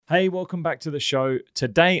Hey, welcome back to the show.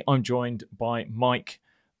 Today I'm joined by Mike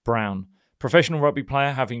Brown, professional rugby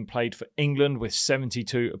player having played for England with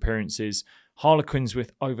 72 appearances, Harlequins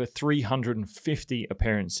with over 350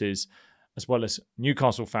 appearances, as well as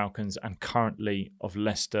Newcastle Falcons and currently of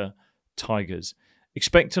Leicester Tigers.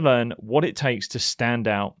 Expect to learn what it takes to stand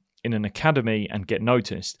out in an academy and get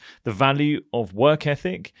noticed, the value of work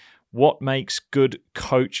ethic, what makes good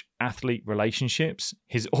coach-athlete relationships,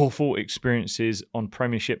 his awful experiences on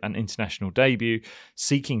Premiership and international debut,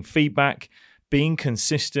 seeking feedback, being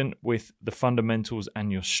consistent with the fundamentals and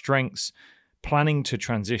your strengths, planning to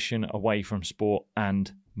transition away from sport,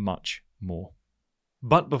 and much more.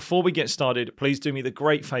 But before we get started, please do me the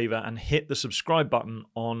great favor and hit the subscribe button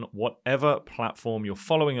on whatever platform you're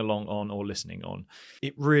following along on or listening on.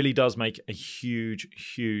 It really does make a huge,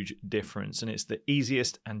 huge difference. And it's the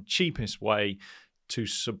easiest and cheapest way to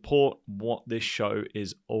support what this show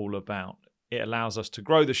is all about. It allows us to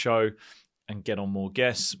grow the show and get on more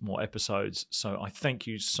guests, more episodes. So I thank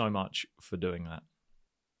you so much for doing that.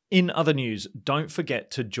 In other news, don't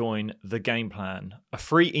forget to join The Game Plan, a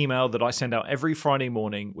free email that I send out every Friday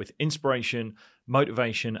morning with inspiration,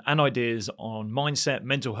 motivation, and ideas on mindset,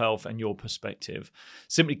 mental health, and your perspective.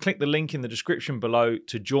 Simply click the link in the description below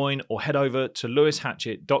to join or head over to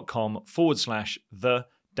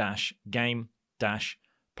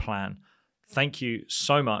lewishatchett.com/the-game-plan. Thank you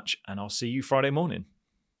so much, and I'll see you Friday morning.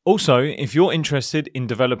 Also, if you're interested in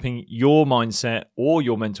developing your mindset or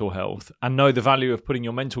your mental health and know the value of putting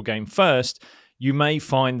your mental game first, you may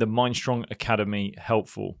find the Mindstrong Academy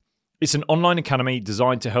helpful. It's an online academy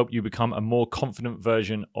designed to help you become a more confident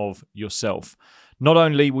version of yourself. Not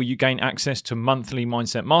only will you gain access to monthly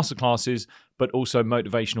mindset masterclasses, but also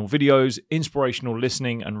motivational videos, inspirational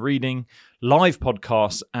listening and reading, live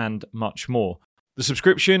podcasts, and much more. The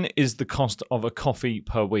subscription is the cost of a coffee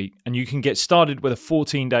per week, and you can get started with a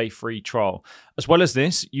 14-day free trial. As well as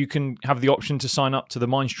this, you can have the option to sign up to the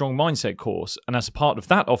Mindstrong Mindset course, and as a part of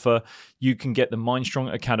that offer, you can get the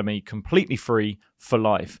Mindstrong Academy completely free for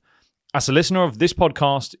life. As a listener of this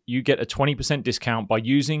podcast, you get a 20% discount by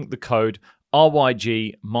using the code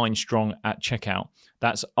RYG Mindstrong at checkout.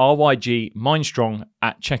 That's RYG Mindstrong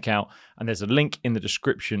at checkout, and there's a link in the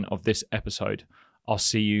description of this episode. I'll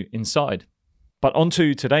see you inside. But on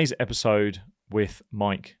to today's episode with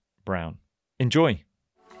Mike Brown. Enjoy.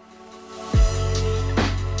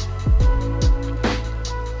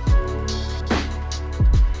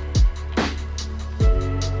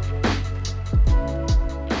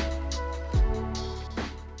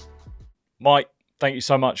 Mike, thank you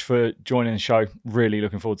so much for joining the show. Really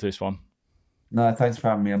looking forward to this one. No, thanks for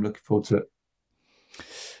having me. I'm looking forward to it.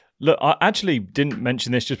 Look, I actually didn't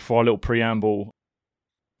mention this just before our little preamble.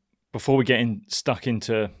 Before we get stuck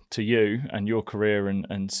into you and your career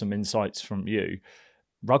and some insights from you,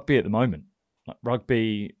 rugby at the moment,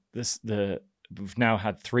 we've now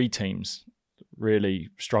had 3 teams really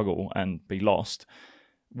struggle and be lost.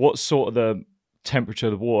 What's sort of the temperature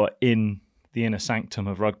of the water in the inner sanctum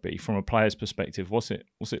of rugby from a player's perspective? What's it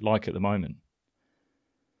like at the moment?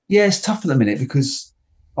 Yeah, it's tough at the minute because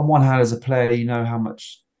on one hand, as a player, you know how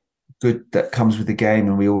much good that comes with the game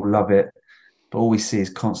and we all love it. But all we see is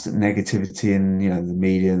constant negativity in, the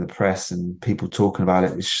media and the press and people talking about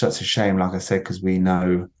it. It's such a shame, like I said, because we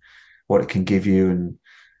know what it can give you, and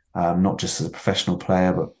not just as a professional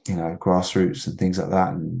player, but grassroots and things like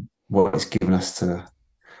that, and what it's given us to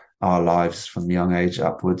our lives from young age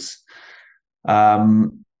upwards. But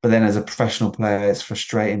then, as a professional player, it's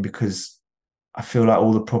frustrating because I feel like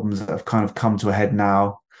all the problems that have kind of come to a head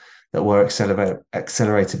now that were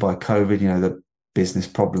accelerated by COVID. The business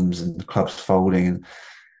problems and the clubs folding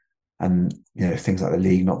and things like the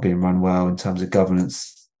league not being run well in terms of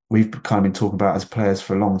governance. We've kind of been talking about as players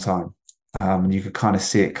for a long time, and you could kind of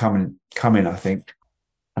see it coming. I think,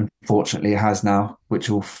 unfortunately, it has now, which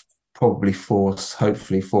will hopefully force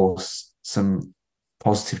some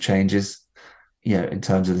positive changes. In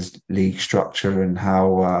terms of this league structure and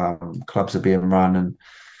how clubs are being run and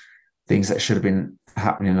things that should have been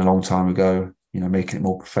happening a long time ago. Making it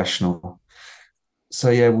more professional. So,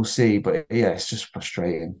 yeah, we'll see. But, yeah, it's just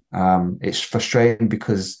frustrating. It's frustrating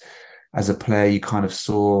because as a player, you kind of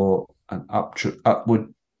saw an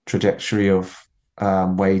upward trajectory of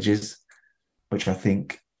wages, which I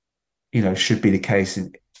think, should be the case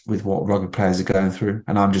with what rugby players are going through.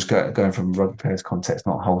 And I'm just going from rugby players' context,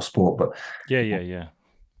 not whole sport, but yeah,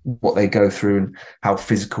 what they go through and how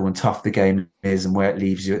physical and tough the game is and where it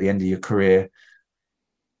leaves you at the end of your career.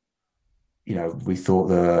 We thought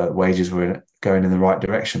the wages were going in the right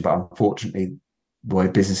direction, but unfortunately, the way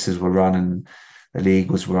businesses were run and the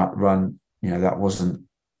league was run, that wasn't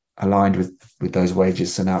aligned with those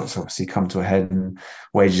wages. So now it's obviously come to a head, and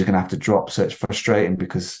wages are going to have to drop. So it's frustrating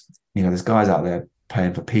because there's guys out there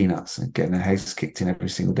playing for peanuts and getting their heads kicked in every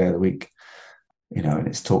single day of the week. And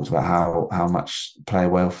it's talked about how much player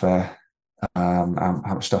welfare, how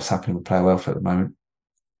much stuff's happening with player welfare at the moment,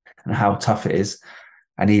 and how tough it is.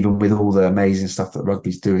 And even with all the amazing stuff that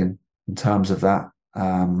rugby's doing in terms of that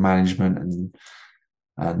management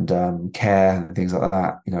and care and things like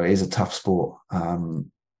that, it is a tough sport.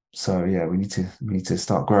 So yeah, we need to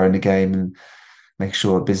start growing the game and make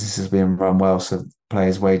sure business is being run well, so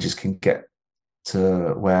players' wages can get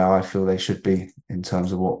to where I feel they should be in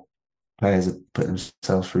terms of what players are putting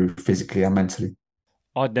themselves through physically and mentally.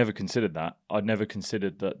 I'd never considered that. I'd never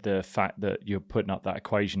considered that the fact that you're putting up that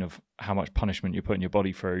equation of how much punishment you're putting your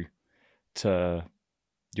body through to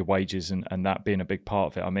your wages and that being a big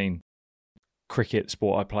part of it. I mean, cricket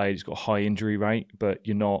sport I played has got a high injury rate, but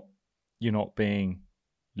you're not being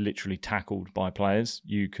literally tackled by players.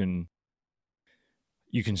 You can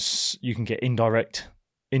get indirect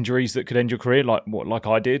injuries that could end your career, like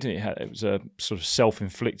I did. It was a sort of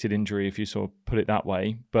self-inflicted injury, if you sort of put it that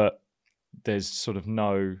way. But there's sort of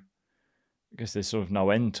no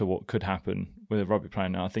end to what could happen with a rugby player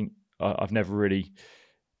now. I think I've never really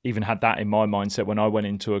even had that in my mindset when I went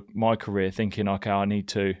into my career, thinking, okay, I need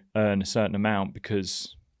to earn a certain amount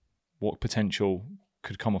because what potential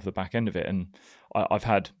could come off the back end of it. And I've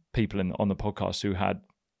had people on the podcast who had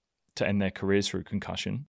to end their careers through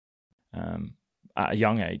concussion at a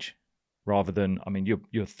young age, rather than, I mean,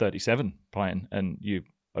 you're 37 playing, and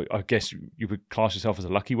I guess you would class yourself as a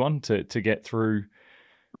lucky one to get through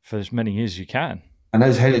for as many years as you can. And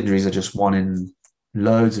those head injuries are just one in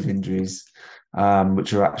loads of injuries,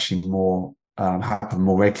 which are actually more happen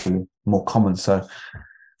more regularly, more common. So,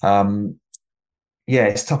 yeah,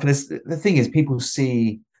 it's tough. And the thing is, people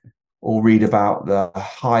see or read about the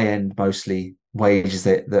high end, mostly wages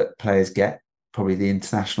that players get, probably the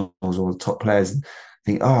internationals or the top players, and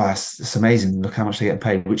think, oh, it's amazing. Look how much they're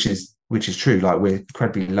getting paid, which is true. Like, we're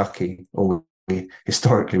incredibly lucky, or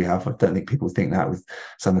historically we have. I don't think people think that with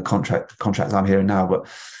some of the contracts I'm hearing now, but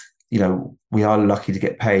we are lucky to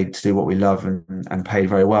get paid to do what we love and paid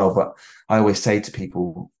very well. But I always say to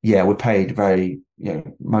people, yeah, we're paid very,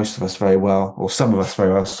 most of us very well, or some of us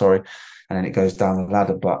very well, sorry. And then it goes down the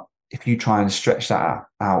ladder. But if you try and stretch that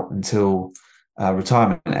out until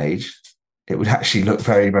retirement age, it would actually look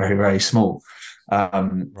very, very, very small. Right.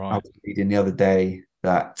 I was reading the other day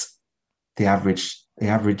that the average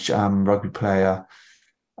rugby player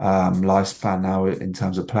lifespan now in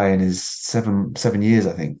terms of playing is seven years,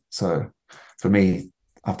 I think. So for me,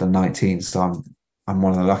 I've done 19, so I'm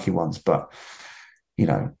one of the lucky ones. But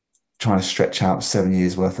trying to stretch out 7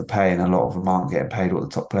 years worth of pay, and a lot of them aren't getting paid what the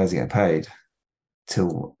top players are getting paid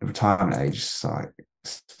till retirement age. It's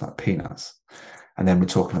like peanuts. And then we're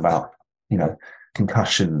talking about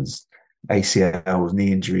concussions, ACLs,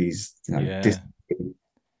 knee injuries,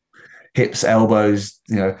 hips, elbows.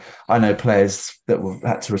 I know players that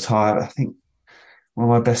had to retire. I think one of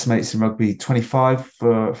my best mates in rugby, 25,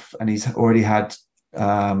 and he's already had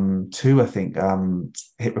two, I think,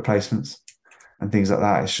 hip replacements and things like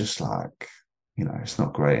that. It's just like, it's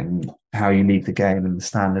not great. And how you leave the game and the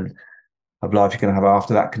standard of life you're going to have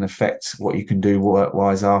after that can affect what you can do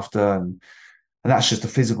work-wise after. And that's just the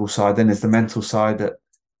physical side. Then there's the mental side that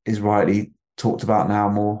is rightly talked about now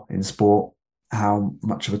more in sport, how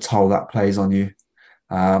much of a toll that plays on you.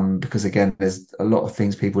 Because again, there's a lot of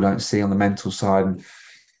things people don't see on the mental side, and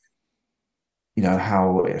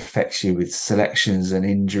how it affects you with selections and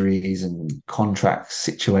injuries and contract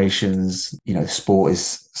situations. Sport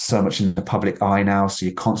is so much in the public eye now, so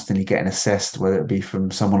you're constantly getting assessed, whether it be from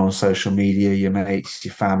someone on social media, your mates,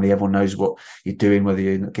 your family. Everyone knows what you're doing, whether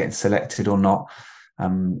you're getting selected or not.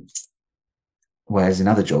 Whereas in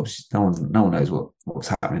other jobs, no one knows what's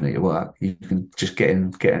happening at your work. You can just get in,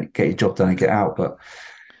 get your job done and get out. But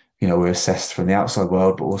we're assessed from the outside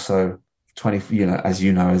world, but also 20. As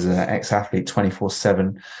as an ex-athlete,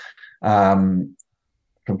 24/7,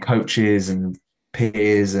 from coaches and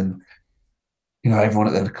peers and everyone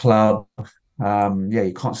at the club.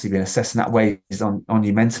 You're constantly being assessed, and that weighs on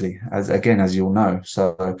you mentally, as you all know.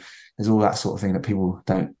 So there's all that sort of thing that people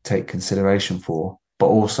don't take consideration for, but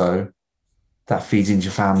also that feeds into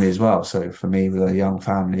your family as well. So for me, with a young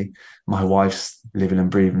family, my wife's living and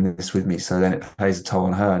breathing this with me, so then it plays a toll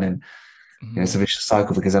on her, and then it's a vicious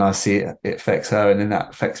cycle, because then I see it affects her, and then that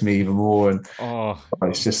affects me even more. And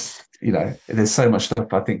it's just there's so much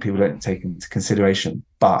stuff I think people don't take into consideration,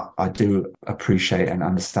 but I do appreciate and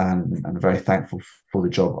understand, and I'm very thankful for the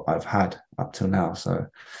job I've had up till now. So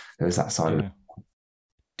there's that side of it.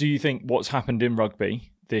 Do you think what's happened in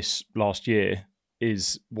rugby this last year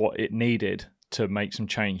is what it needed to make some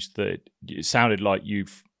change that it sounded like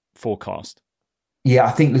you've forecast. Yeah,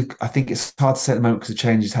 I think it's hard to say at the moment because the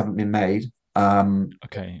changes haven't been made.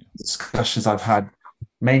 Okay. Discussions I've had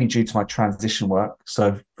mainly due to my transition work.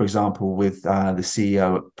 So, for example, with the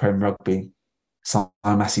CEO at Prem Rugby, Simon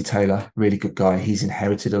Massey Taylor, really good guy. He's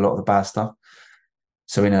inherited a lot of the bad stuff.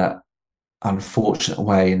 So, in a unfortunate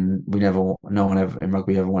way, and no one ever in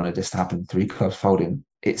rugby ever wanted this to happen. Three clubs folding.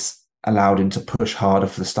 It's allowed him to push harder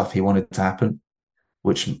for the stuff he wanted to happen,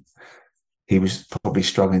 which he was probably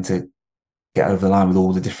struggling to get over the line with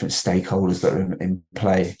all the different stakeholders that are in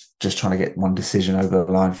play, just trying to get one decision over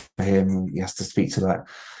the line for him. He has to speak to like,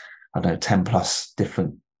 I don't know, 10 plus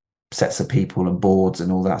different sets of people and boards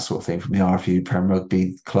and all that sort of thing from the RFU, Prem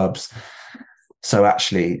Rugby clubs. So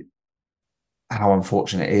actually, how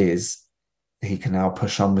unfortunate it is, he can now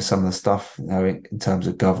push on with some of the stuff, in terms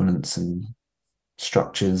of governance and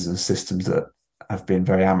structures and systems that have been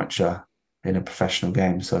very amateur in a professional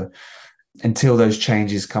game. So until those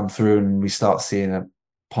changes come through and we start seeing a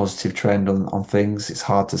positive trend on things, it's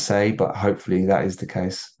hard to say, but hopefully that is the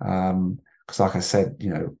case. Because like I said,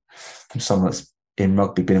 from someone that's been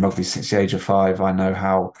in rugby since the age of 5, I know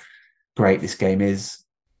how great this game is,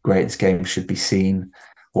 great this game should be seen,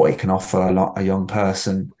 what it can offer a young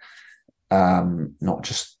person, not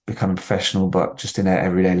just becoming professional, but just in their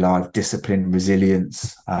everyday life, discipline,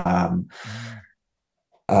 resilience,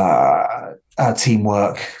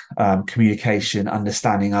 teamwork, communication,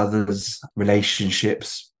 understanding others,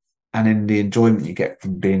 relationships, and in the enjoyment you get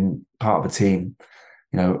from being part of a team.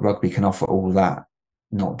 Rugby can offer all that,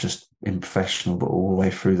 not just in professional, but all the way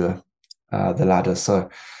through the ladder. So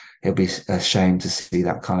it'll be a shame to see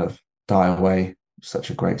that kind of die away. Such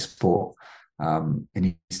a great sport. It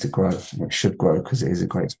needs to grow. It should grow because it is a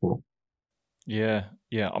great sport. Yeah,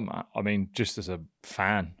 yeah. I mean, just as a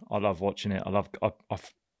fan, I love watching it.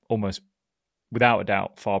 I've almost, without a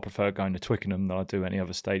doubt, far prefer going to Twickenham than I do any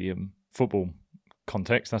other stadium football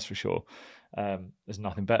context. That's for sure. There's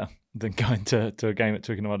nothing better than going to a game at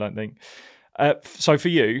Twickenham, I don't think. So for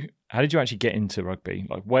you, how did you actually get into rugby?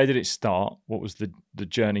 Like, where did it start? What was the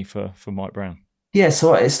journey for Mike Brown? Yeah,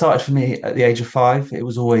 so it started for me at the age of 5. It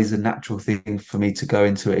was always a natural thing for me to go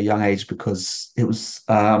into it at a young age because it was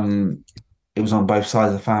on both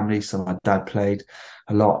sides of the family. So my dad played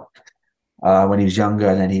a lot when he was younger,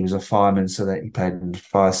 and then he was a fireman, so that he played in the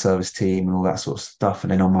fire service team and all that sort of stuff.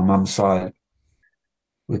 And then on my mum's side,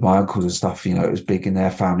 with my uncles and stuff, it was big in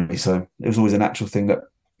their family. So it was always a natural thing that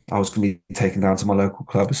I was going to be taken down to my local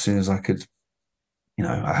club as soon as I could.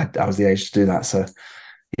 I was the age to do that. So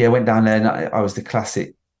yeah, I went down there, and I was the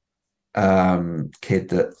classic kid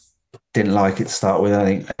that didn't like it to start with.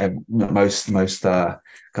 I think most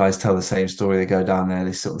guys tell the same story. They go down there,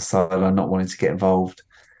 they sit on the sideline, not wanting to get involved.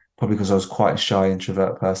 Probably because I was quite a shy,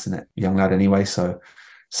 introvert person, young lad anyway. So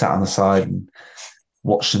sat on the side and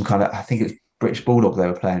watched them kind of. I think it's British Bulldog they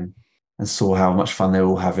were playing, and saw how much fun they were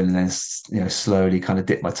all having, and then slowly kind of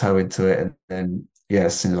dipped my toe into it, and then yeah,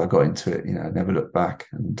 as soon as I got into it, I never looked back,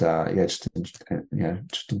 and just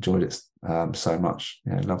enjoyed it so much.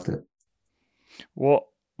 Loved it. What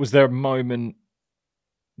was there a moment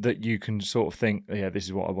that you can sort of think, yeah, this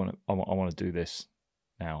is what I want to, I want to do this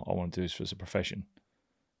now. I want to do this as a profession.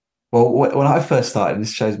 Well, when I first started, and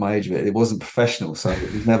this shows my age a bit, it wasn't professional, so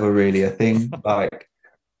it was never really a thing. Like,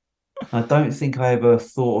 I don't think I ever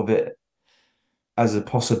thought of it as a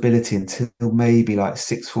possibility until maybe like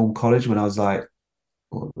sixth form college when I was like,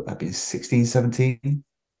 I'd been 16, 17.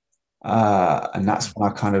 And that's when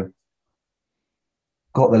I kind of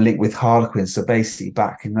got the link with Harlequins. So basically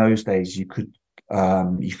back in those days, you could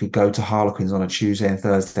go to Harlequins on a Tuesday and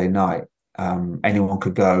Thursday night. Anyone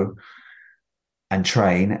could go and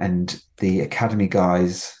train, and the academy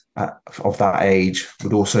guys of that age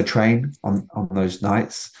would also train on those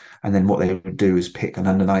nights. And then what they would do is pick an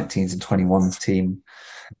under 19s and 21s team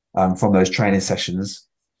from those training sessions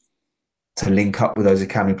to link up with those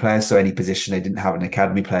academy players. So any position they didn't have an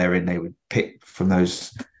academy player in, they would pick from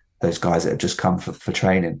those guys that have just come for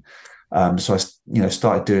training. So I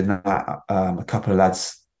started doing that. A couple of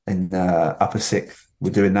lads in upper sixth were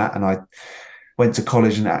doing that, and I went to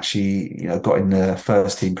college and actually got in the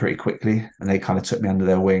first team pretty quickly, and they kind of took me under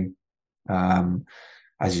their wing,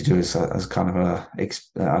 as you do as kind of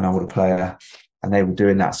an older player, and they were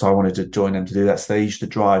doing that. So I wanted to join them to do that. So they used to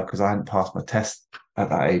drive, because I hadn't passed my test at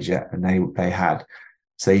that age yet, and they had.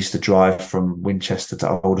 So they used to drive from Winchester to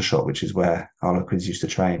Aldershot, which is where Harlequins used to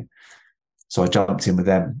train. So I jumped in with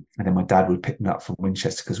them, and then my dad would pick me up from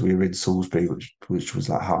Winchester because we were in Salisbury, which was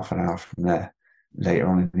like half an hour from there later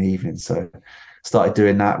on in the evening. So started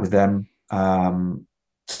doing that with them.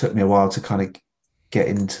 took me a while to kind of get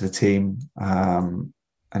into the team. And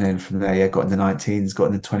then from there, yeah, got in the 19s, got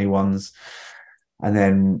in the 21s. And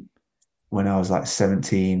then when I was like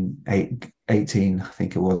 18, I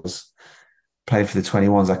think it was, playing for the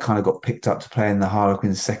 21s, I kind of got picked up to play in the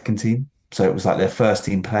Harlequins second team. So it was like their first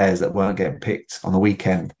team players that weren't getting picked on the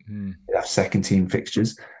weekend. They'd have second team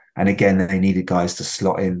fixtures. And again, they needed guys to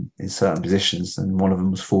slot in certain positions. And one of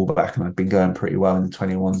them was fullback. And I'd been going pretty well in the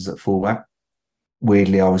 21s at fullback.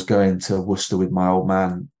 Weirdly, I was going to Worcester with my old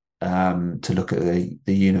man to look at the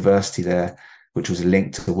university there, which was a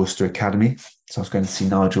link to the Worcester Academy. So I was going to see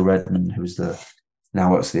Nigel Redmond, who was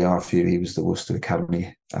now works at the RFU. He was the Worcester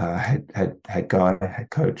Academy head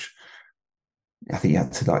coach. I think you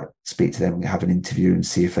had to like speak to them, have an interview, and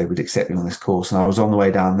see if they would accept me on this course. And I was on the way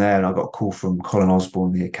down there, and I got a call from Colin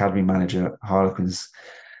Osborne, the academy manager at Harlequins,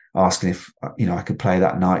 asking if I could play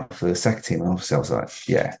that night for the second team. And obviously, I was like,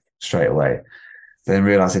 yeah, straight away. But then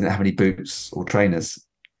realised I didn't have any boots or trainers,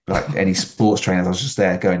 like any sports trainers. I was just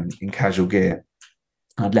there going in casual gear.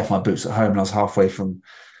 I'd left my boots at home, and I was halfway from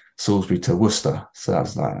Salisbury to Worcester, so that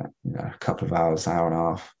was like a couple of hours, hour and a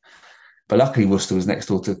half. But luckily, Worcester was next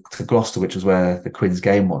door to Gloucester, which was where the Quins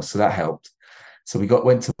game was, so that helped. So we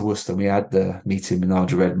went to Worcester. And we had the meeting with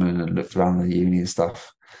Nigel Redmond and looked around the uni and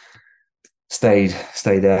stuff. Stayed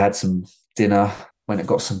there, had some dinner. Went and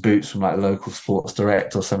got some boots from like a local Sports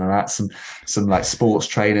Direct or something like that. Some like sports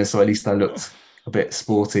trainers, so at least I looked a bit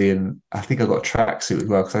sporty. And I think I got a tracksuit as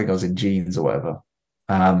well because I think I was in jeans or whatever.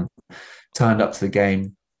 Turned up to the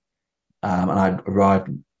game, and I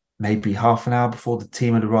arrived maybe half an hour before the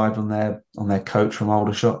team had arrived on their coach from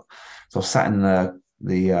Aldershot. So I sat in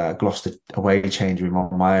the Gloucester away change room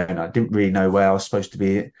on my own. I didn't really know where I was supposed to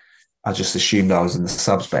be. I just assumed I was in the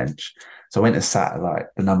subs bench. So I went and sat at like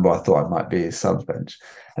the number I thought I might be a subs bench.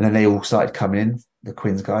 And then they all started coming in, the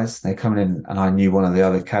Quins guys. They're coming in, and I knew one of the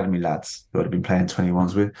other academy lads who I'd been playing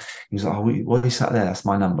 21s with. He was like, "Oh, what are you sat there? That's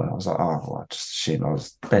my number." I was like, "Oh, well, I just assumed I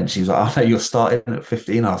was bench." He was like, "Oh no, you're starting at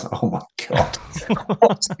 15." I was like, "Oh my God,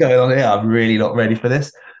 what's going on here? I'm really not ready for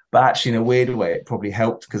this." But actually, in a weird way, it probably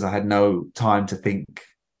helped because I had no time to think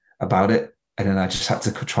about it. And then I just had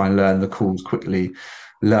to try and learn the calls quickly,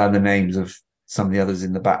 learn the names of some of the others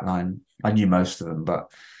in the back line. I knew most of them,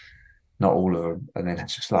 but not all of them. And then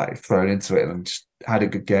it's just like thrown into it and just had a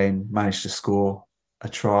good game, managed to score a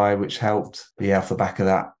try, which helped. But yeah, off the back of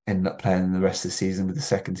that, ended up playing the rest of the season with the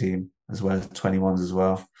second team as well as 21s as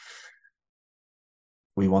well.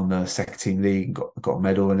 We won the second team league, got a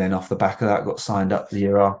medal, and then off the back of that, got signed up the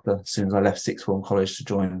year after, as soon as I left sixth form college to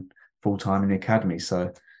join full time in the academy. So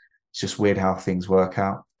it's just weird how things work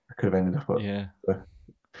out. I could have ended up at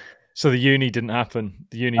So the uni didn't happen.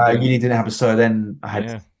 The uni didn't happen. So then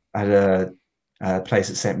I had a place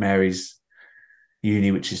at St Mary's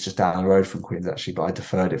Uni, which is just down the road from Quins actually, but I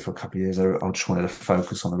deferred it for a couple of years. I just wanted to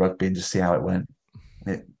focus on the rugby and just see how it went.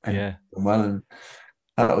 And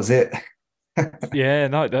that was it. Yeah,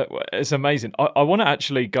 no, it's amazing. I want to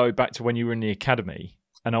actually go back to when you were in the academy,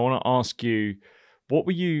 and I want to ask you,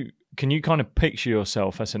 can you kind of picture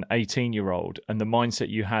yourself as an 18-year-old and the mindset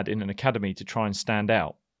you had in an academy to try and stand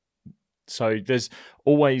out? So there's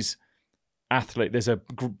always there's a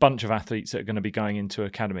bunch of athletes that are going to be going into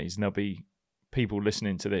academies, and there'll be people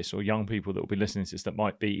listening to this, or young people that will be listening to this, that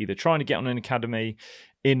might be either trying to get on an academy,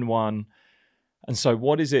 in one. And so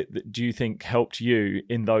what is it that do you think helped you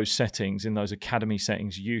in those settings, in those academy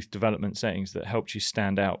settings, youth development settings, that helped you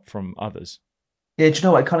stand out from others? Yeah, do you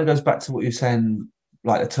know what? It kind of goes back to what you're saying,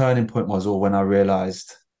 like the turning point was, or when I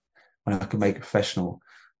realised when I could make it professional,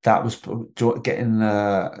 that was getting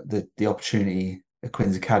the opportunity at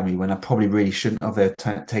Quins Academy when I probably really shouldn't have. They're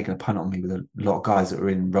taken a punt on me with a lot of guys that were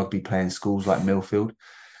in rugby playing schools like Millfield.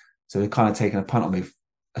 So they're kind of taking a punt on me.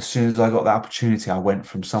 As soon as I got that opportunity, I went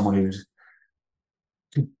from someone who's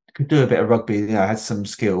could do a bit of rugby, had some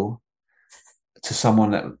skill, to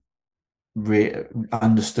someone that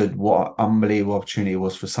understood what an unbelievable opportunity it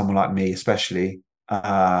was for someone like me, especially,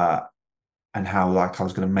 and how like I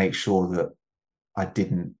was going to make sure that I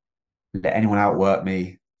didn't let anyone outwork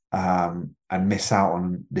me, and miss out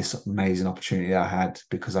on this amazing opportunity I had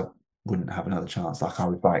because I wouldn't have another chance. Like I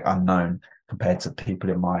was like unknown compared to people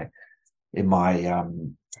in my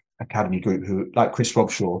academy group who, like Chris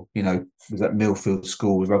Robshaw, was at Millfield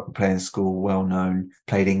School, was rugby playing school, well known,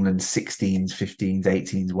 played England 16s, 15s,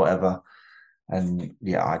 18s, whatever. And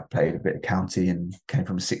yeah, I played a bit of county and came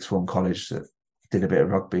from a sixth form college that did a bit of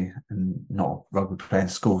rugby and not rugby playing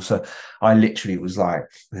school. So I literally was like,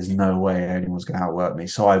 there's no way anyone's going to outwork me.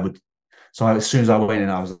 So as soon as I went in,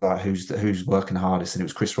 I was like, who's working hardest? And it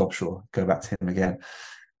was Chris Robshaw. Go back to him again.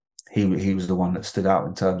 he was the one that stood out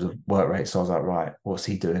in terms of work rate. So I was like, right, what's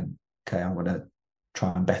he doing? Okay, I'm going to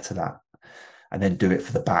try and better that, and then do it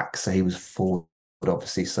for the back. So he was forward,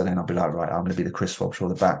 obviously. So then I'll be like, right, I'm going to be the Chris Robshaw of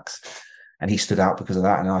the backs, and he stood out because of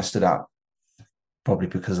that, and I stood out probably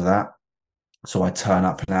because of that. So I turn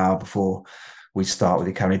up an hour before we start with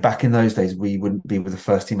the academy. Back in those days, we wouldn't be with the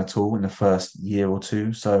first team at all in the first year or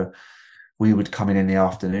two. So we would come in the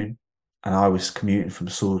afternoon, and I was commuting from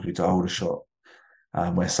Salisbury to Aldershot,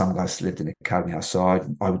 where some guys lived in the academy house. So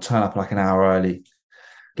I would turn up like an hour early,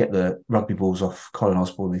 get the rugby balls off Colin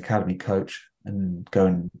Osborne, the academy coach, and go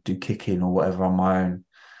and do kicking or whatever on my own.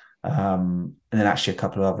 And then actually a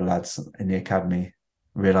couple of other lads in the academy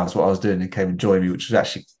realised what I was doing and came and joined me, which was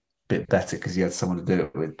actually a bit better because you had someone to do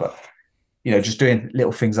it with. But, just doing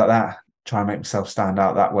little things like that, try and make myself stand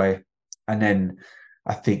out that way. And then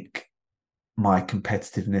I think my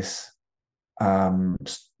competitiveness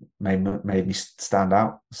made me stand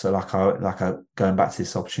out. So like I going back to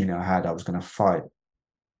this opportunity I had, I was going to fight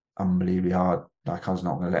unbelievably hard. Like I was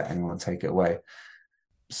not going to let anyone take it away.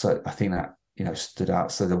 So I think that stood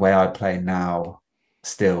out. So the way I play now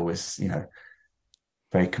still is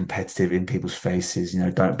very competitive in people's faces.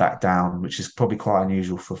 Don't back down, which is probably quite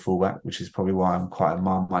unusual for fullback, which is probably why I'm quite a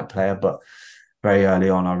Marmite player. But very early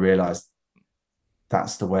on, I realised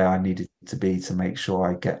that's the way I needed to be to make sure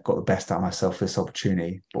I got the best out of myself for this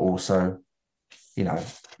opportunity, but also,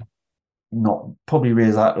 not probably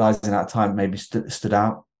realizing at the time maybe stood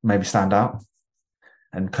out, maybe stand out.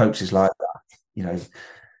 And coaches like that, you're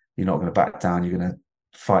not going to back down. You're going to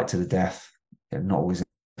fight to the death, not always in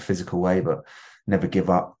a physical way, but never give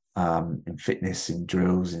up in fitness, in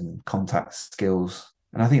drills, in contact skills.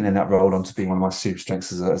 And I think then that rolled on to being one of my super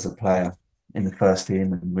strengths as a player in the first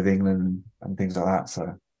team and with England and things like that.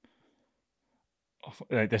 So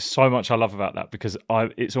there's so much I love about that, because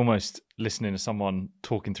it's almost listening to someone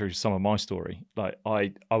talking through some of my story. Like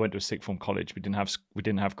I went to a sixth form college. We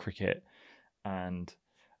didn't have cricket, and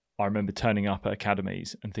I remember turning up at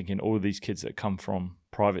academies and thinking, all of these kids that come from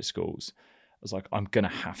private schools, I was like, I'm going to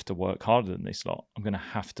have to work harder than this lot. I'm going to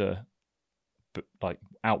have to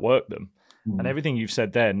outwork them. And everything you've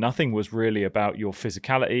said there, nothing was really about your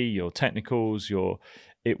physicality, your technicals,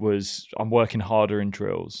 I'm working harder in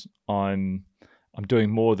drills. I'm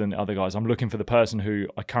doing more than the other guys. I'm looking for the person who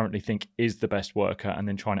I currently think is the best worker and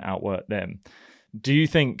then trying to outwork them. Do you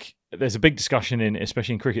think there's a big discussion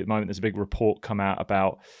especially in cricket at the moment, there's a big report come out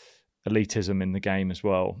about elitism in the game as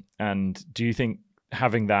well. And do you think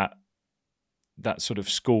having that sort of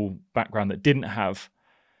school background that didn't have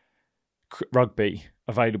rugby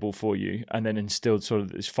available for you and then instilled sort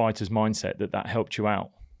of this fighter's mindset that helped you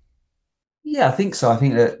out? Yeah, I think so. I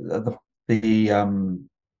think that the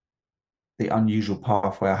unusual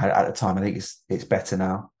pathway I had at the time, I think it's better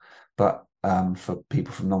now. But for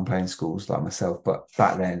people from non-playing schools like myself, but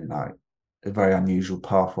back then, like a very unusual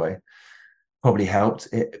pathway probably helped.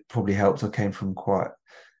 It probably helped. I came from quite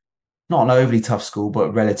not an overly tough school,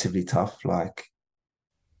 but relatively tough. Like,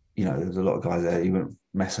 there was a lot of guys there you wouldn't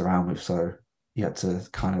mess around with, so you had to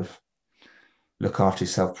kind of look after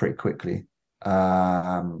yourself pretty quickly.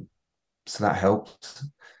 So that helped.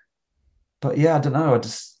 But yeah, I don't know. I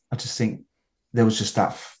just think there was just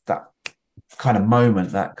that kind of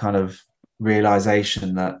moment, that kind of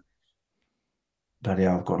realization that, bloody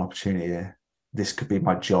hell, I've got an opportunity here. This could be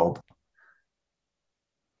my job.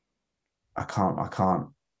 I'm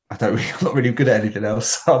not really good at anything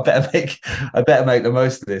else. So I better make the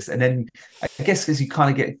most of this. And then I guess because you kind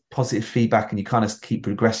of get positive feedback and you kind of keep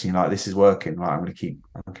progressing, like, this is working, right? I'm going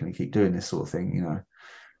to keep doing this sort of thing,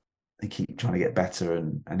 and keep trying to get better.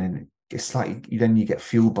 And then it's like, you get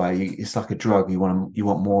fueled by it. It's like a drug. You want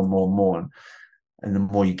more and more and more. And the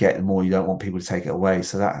more you get, the more you don't want people to take it away.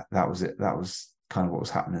 So that was it. That was kind of what was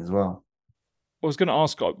happening as well. I was going to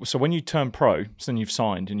ask, so when you turn pro, so then you've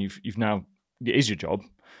signed and you've now, it is your job.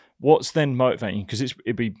 What's then motivating? Because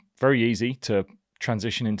it'd be very easy to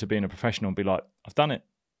transition into being a professional and be like, I've done it.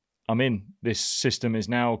 I'm in. This system is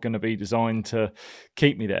now going to be designed to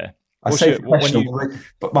keep me there. I say professional,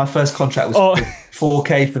 but my first contract was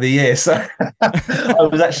 $4K for the year, so I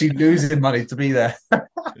was actually losing money to be there.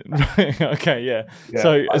 Okay, yeah.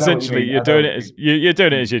 So essentially, you're doing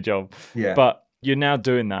it as your job. Yeah. But you're now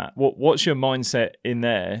doing that. What's your mindset in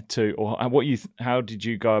there how did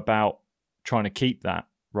you go about trying to keep that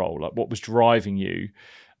role? Like, what was driving you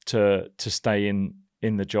to stay in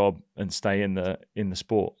the job and stay in the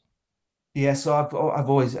sport? Yeah, so I've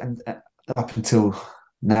always, and up until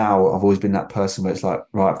now, I've always been that person where it's like,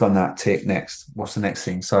 right, I've done that, tick, next. What's the next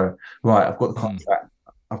thing? So, right, I've got the contract.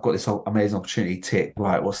 I've got this amazing opportunity, tick.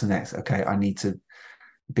 Right, what's the next? Okay, I need to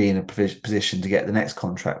be in a position to get the next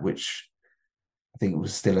contract, which I think it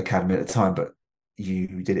was still academy at the time, but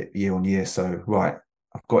you did it year on year. So, right,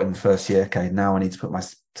 I've got in the first year. Okay, now I need to put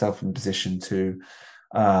myself in a position to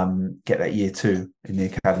get that year two in the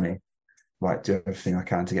academy. Right, do everything I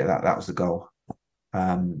can to get that. That was the goal.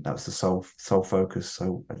 That was the sole focus.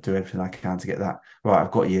 So I do everything I can to get that. Right,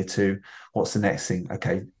 I've got year two. What's the next thing?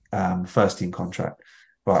 Okay, first team contract.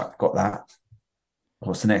 Right, I've got that.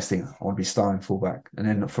 What's the next thing? I want to be starting fullback, and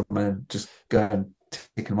then from just going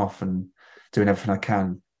ticking them off and doing everything I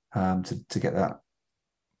can to get that.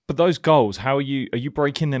 But those goals, how are you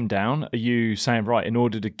breaking them down? Are you saying, right, in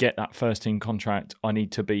order to get that first team contract, I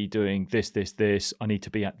need to be doing this, this, this, I need to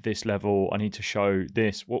be at this level, I need to show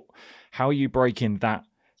this? How are you breaking that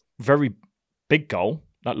very big goal,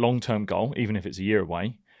 that long-term goal, even if it's a year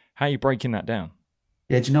away? How are you breaking that down?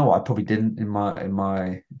 Yeah, do you know what? I probably didn't in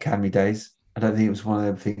my academy days. I don't think it was one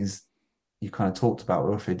of the things you kind of talked about.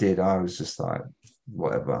 Or if it did, I was just like,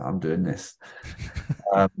 whatever, I'm doing this.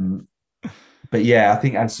 Um, but yeah, I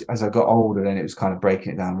think as I got older, then it was kind of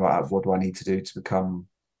breaking it down. Right, what do I need to do to become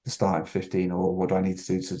the starting 15, or what do I need to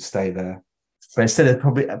do to stay there? But instead of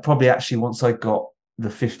probably actually once I got the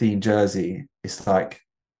 15 jersey, it's like,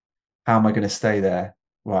 how am I going to stay there?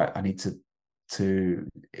 Right, I need to.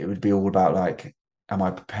 It would be all about like, am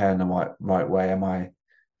I preparing the right way? Am I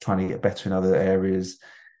trying to get better in other areas?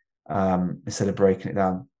 Instead of breaking it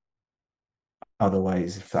down other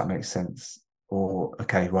ways, if that makes sense. Or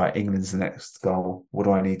okay, right, England's the next goal. What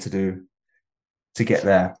do I need to do to get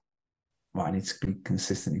there? Right, I need to be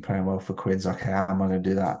consistently playing well for Quids. Okay, how am I going to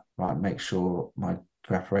do that? Right, make sure my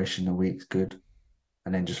preparation the week's good,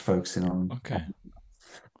 and then just focusing Okay. on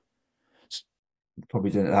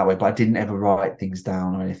probably doing it that way. But I didn't ever write things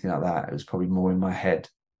down or anything like that. It was probably more in my head.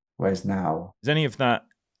 Whereas now, Is any of that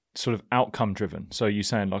sort of outcome driven? So you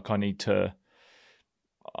saying like I need to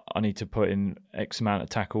put in X amount of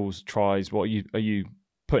tackles, tries. What are you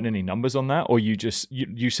putting any numbers on that, or you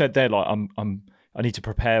said there like I need to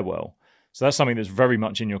prepare well. So that's something that's very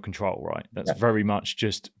much in your control, right? That's very much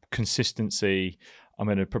just consistency. I'm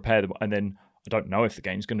going to prepare them, and then I don't know if the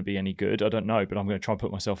game's going to be any good. I don't know, but I'm going to try and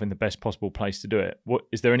put myself in the best possible place to do it. What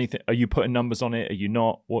is there anything? Are you putting numbers on it? Are you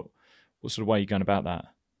not? What sort of way are you going about that?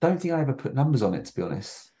 don't think I ever put numbers on it, to be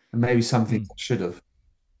honest. And maybe some things I should have.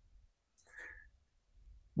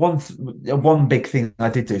 One big thing I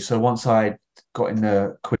did do. So once I got in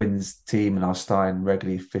the Quins team and I was starting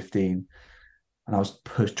regularly 15, and I was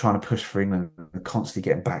trying to push for England and constantly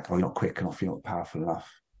getting back. Oh, you're not quick enough. You're not powerful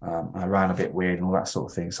enough. I ran a bit weird and all that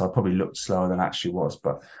sort of thing. So I probably looked slower than I actually was.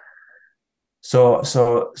 But so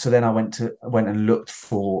then I went and looked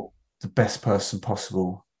for the best person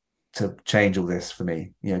possible to change all this for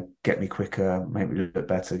me. You know, get me quicker, make me look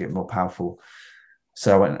better, get more powerful.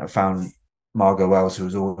 So I went and found Margot Wells, who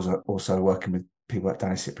was also working with people like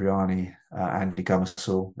Danny Cipriani, Andy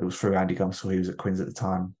Gummersall. It was through Andy Gummersall, he was at Quins at the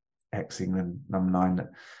time, ex-England number 9,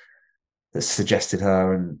 that suggested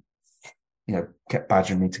her and, you know, kept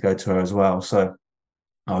badgering me to go to her as well. So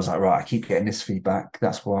I was like, right, I keep getting this feedback.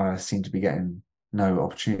 That's why I seem to be getting no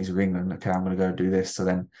opportunities with England. Okay, I'm going to go do this. So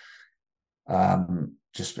then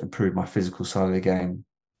just improve my physical side of the game.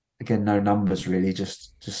 Again, no numbers really,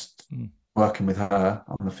 just working with her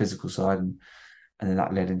on the physical side, and then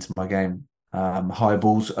that led into my game. High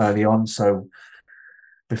balls early on, so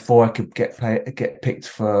before I could get picked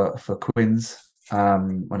for Quins,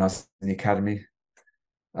 when I was in the academy,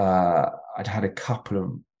 I'd had a couple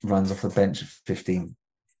of runs off the bench at 15,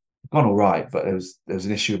 gone all right, but there was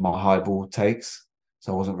an issue with my high ball takes,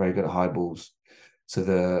 so I wasn't very good at high balls. So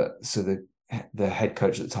the head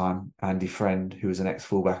coach at the time, Andy Friend, who was an ex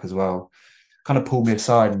fullback as well, kind of pulled me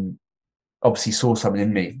aside and obviously saw something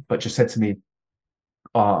in me, but just said to me,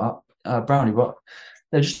 Brownie, what?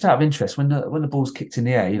 They're just out of interest, when the ball's kicked in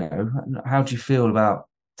the air, you know, how do you feel about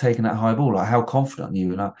taking that high ball? Like, how confident are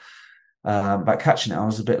you? And about catching it, I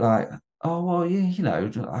was a bit like, oh well, yeah, you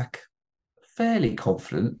know, like fairly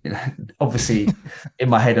confident. You know, obviously in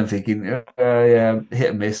my head I'm thinking, yeah, hit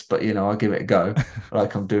and miss, but you know, I'll give it a go,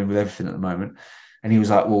 like I'm doing with everything at the moment. And he was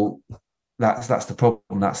like, well, that's the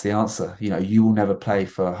problem. That's the answer. You know, you will never play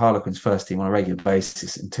for Harlequin's first team on a regular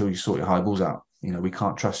basis until you sort your high balls out. You know, we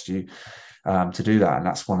can't trust you to do that, and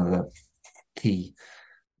that's one of the key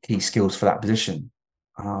skills for that position.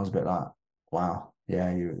 And I was a bit like, wow,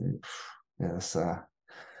 yeah, yeah,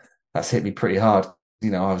 that's hit me pretty hard. You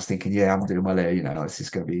know, I was thinking, yeah, I'm doing well here. You know, it's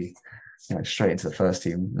just going to be, you know, straight into the first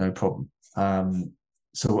team, no problem.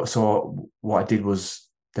 So what I did was,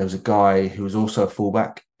 there was a guy who was also a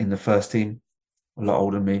fullback in the first team, a lot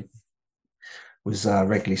older than me, was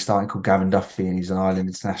regularly starting, called Gavin Duffy, and he's an Ireland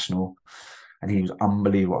international. and he was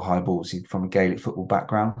unbelievable at high balls. He's from a Gaelic football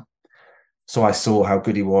background. So I saw how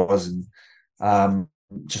good he was, and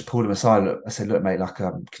just pulled him aside. Look, I said, "Look, mate, like,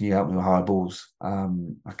 can you help me with high balls? I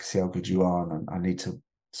can see how good you are, and I need to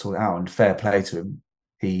sort it out." And fair play to him,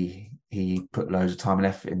 he put loads of time and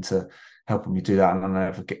effort into helping me do that, and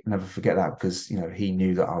I'll never forget that, because he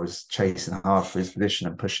knew that I was chasing hard for his position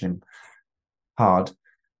and pushing him hard,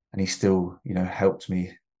 and he still helped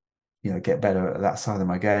me get better at that side of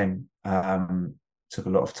my game. Took a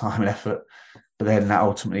lot of time and effort, but then that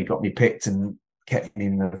ultimately got me picked and kept me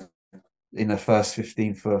in the first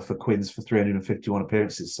 15 for Quins for 351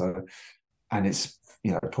 appearances. So, and it's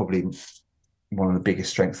probably one of the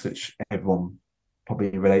biggest strengths which everyone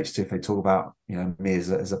probably relates to if they talk about me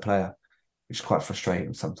as a player, which is quite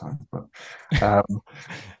frustrating sometimes. But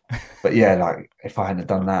yeah, like, if I hadn't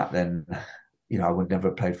done that, then I would never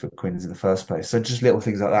have played for Quins in the first place. So just little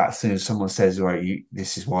things like that. As soon as someone says, "All right,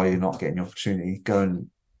 this is why you're not getting the opportunity," go and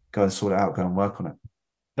sort it out, go and work on it.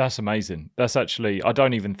 That's amazing. That's actually, I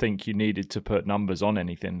don't even think you needed to put numbers on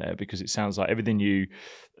anything there, because it sounds like everything you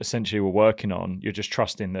essentially were working on, you're just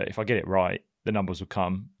trusting that if I get it right, the numbers will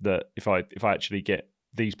come. That if I actually get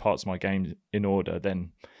these parts of my game in order,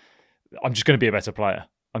 then I'm just going to be a better player.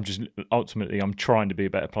 I'm trying to be a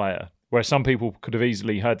better player. Whereas some people could have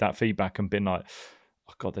easily heard that feedback and been like,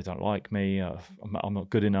 "Oh God, they don't like me. I'm not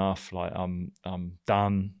good enough. Like, I'm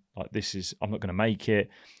done. Like, I'm not going to make it."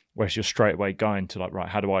 Whereas you're straight away going to like, right,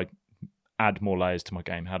 how do I add more layers to my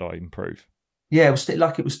game? How do I improve? Yeah,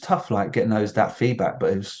 it was tough, like, getting that feedback.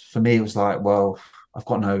 But for me, it was like, well, I've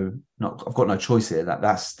got no choice here.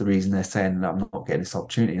 That's the reason they're saying that I'm not getting this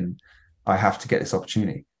opportunity, and I have to get this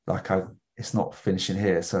opportunity. Like, it's not finishing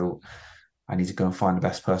here, so I need to go and find the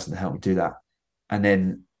best person to help me do that. And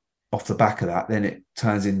then off the back of that, then it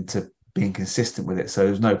turns into being consistent with it. So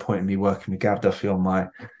there's no point in me working with Gav Duffy on my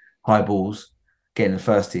high balls, getting the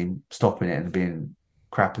first team, stopping it, and being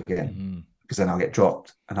crap again, Mm-hmm. because then I'll get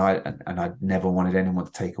dropped. And I never wanted anyone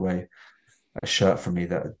to take away a shirt from me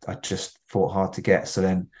that I just fought hard to get. So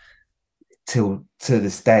then, to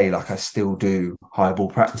this day, like, I still do high ball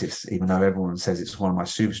practice, even though everyone says it's one of my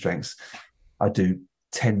super strengths. I do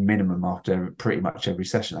 10 minimum after pretty much every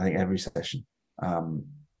session. I think every session, 10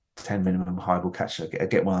 minimum high ball catch. I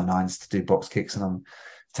get one of the nines to do box kicks, and I'm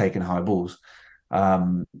taking high balls.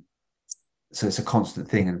 So it's a constant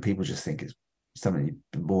thing, and people just think it's something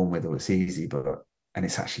you've been born with, or it's easy, and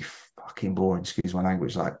it's actually fucking boring, excuse my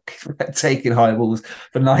language, like taking high balls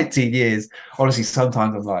for 19 years. Honestly,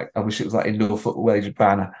 sometimes I'm like, I wish it was like indoor football where they just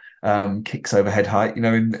ban kicks overhead height, in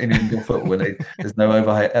indoor football where there's no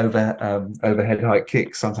overhead height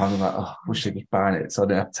kicks. Sometimes I'm like, oh, I wish they could ban it so I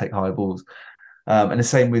don't have to take high balls. And the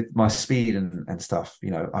same with my speed and stuff.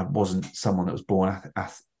 I wasn't someone that was born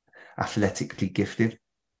athletically gifted.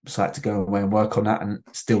 So I had to go away and work on that. And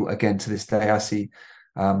still, again, to this day, I see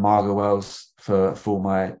Margot Wells for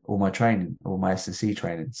all my training, all my S&C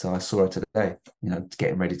training. So I saw her today,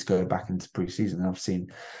 getting ready to go back into pre-season. And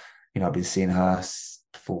I've been seeing her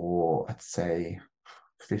for, I'd say,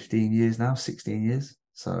 15 years now, 16 years.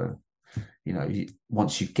 So,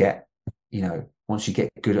 once you get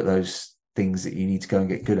good at those things that you need to go and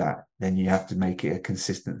get good at, then you have to make it a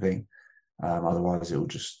consistent thing. Otherwise, it will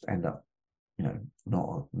just end up,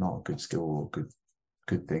 not a good skill or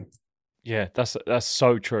good thing. Yeah, that's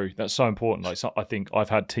so true. That's so important. Like, I think I've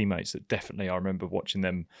had teammates that definitely, I remember watching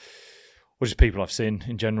them, or just people I've seen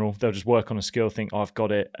in general. They'll just work on a skill, think, "Oh, I've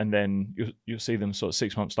got it," and then you'll see them sort of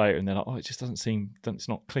 6 months later, and they're like, "Oh, it just doesn't seem, it's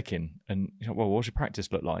not clicking." And well, what does your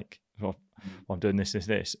practice look like? Well, I'm doing this,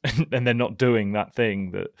 and they're not doing that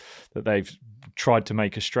thing that they've tried to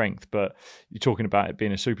make a strength. But you're talking about it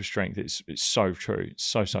being a super strength. It's so true. It's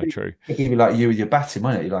so true. It'd be like you with your batting,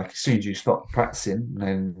 wouldn't it? Like, as soon as you stop practicing,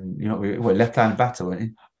 then left-handed batter, weren't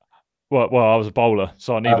you? Well, I was a bowler,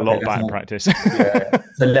 so I need a lot of batting practice. Yeah.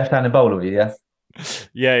 So left-handed bowler, yeah.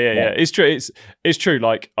 Yeah. It's true. It's true.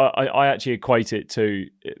 Like, I actually equate it to,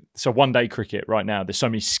 so one day cricket right now. There's so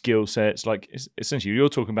many skill sets. Like, essentially, you're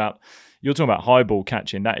talking about high ball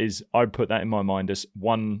catching. That is, I'd put that in my mind as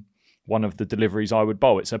one of the deliveries I would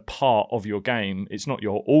bowl. It's a part of your game. It's not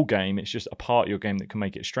your all game. It's just a part of your game that can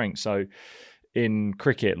make it strength. So in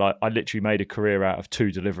cricket, like, I literally made a career out of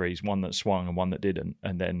two deliveries, one that swung and one that didn't.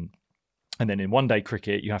 And then in one day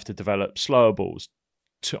cricket, you have to develop slower balls.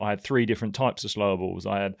 I had three different types of slower balls.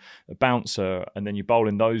 I had a bouncer, and then you bowl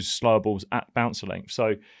in those slower balls at bouncer length.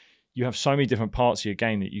 So you have so many different parts of your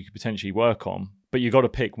game that you could potentially work on, but you've got to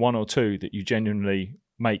pick one or two that you genuinely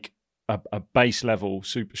make a base level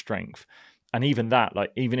super strength. And even that,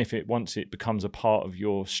 like, even if once it becomes a part of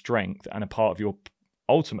your strength and a part of your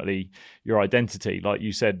ultimately your identity. Like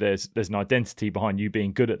you said, there's an identity behind you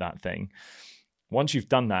being good at that thing. Once you've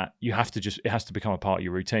done that, it has to become a part of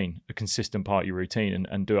your routine, a consistent part of your routine,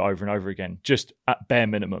 and do it over and over again, just at bare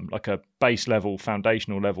minimum, like a base level,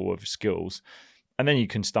 foundational level of skills. And then you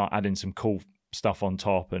can start adding some cool stuff on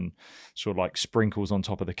top and sort of like sprinkles on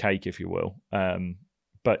top of the cake, if you will.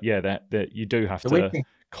 But yeah, that you do have to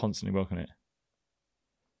constantly work on it.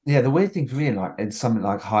 Yeah, the weird thing for me, in something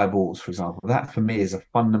like high balls, for example, that for me is a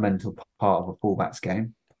fundamental part of a fullback's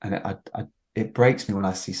game, and it breaks me when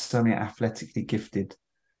I see so many athletically gifted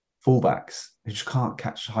fullbacks who just can't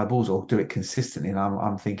catch high balls or do it consistently. And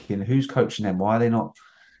I'm thinking, who's coaching them? Why are they not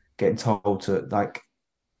getting told to like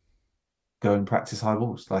go and practice high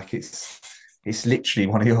balls? Like it's literally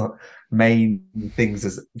one of your main things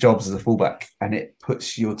as jobs as a fullback, and it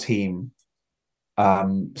puts your team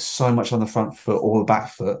so much on the front foot or the back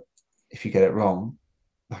foot if you get it wrong.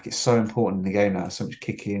 Like it's so important in the game now, so much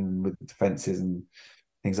kicking with defenses and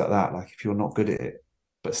things like that. Like if you're not good at it,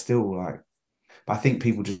 but still but I think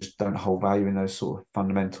people just don't hold value in those sort of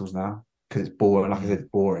fundamentals now because it's boring. Like I said, it's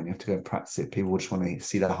boring. You have to go and practice it. People just want to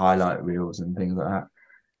see the highlight reels and things like that.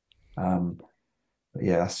 But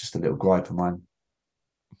yeah, that's just a little gripe of mine.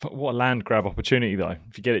 But what a land grab opportunity, though.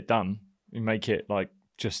 If you get it done, you make it like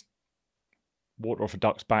just water off a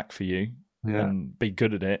duck's back for you and be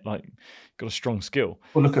good at it. Like, got a strong skill.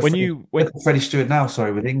 Well, look at Freddie Stewart now.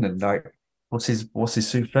 Sorry, with England, like, what's his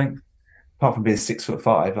super strength? Apart from being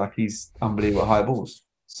 6'5", like he's unbelievable at high balls.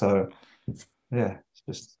 So yeah, it's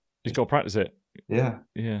just he's got to practice it. Yeah.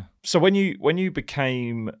 So when you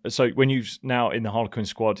now in the Harlequin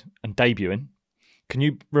squad and debuting, can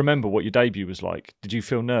you remember what your debut was like? Did you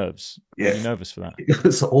feel nerves? Yeah. Were you nervous for that? It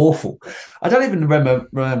was awful. I don't even remember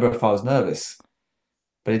if I was nervous,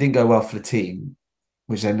 but it didn't go well for the team,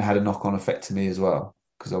 which then had a knock-on effect to me as well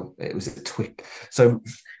because it was a twig.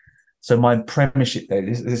 So my Premiership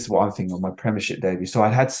debut. This is what I'm thinking of my Premiership debut. So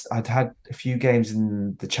I'd had a few games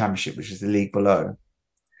in the Championship, which is the league below,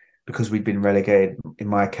 because we'd been relegated in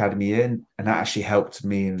my academy year, and that actually helped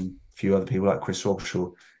me and a few other people like Chris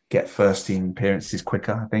Robshaw get first team appearances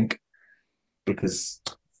quicker, I think, because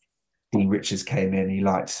Dean Richards came in. He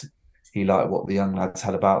liked what the young lads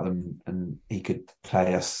had about them, and he could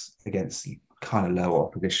play us against kind of lower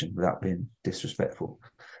opposition without being disrespectful.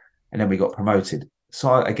 And then we got promoted. So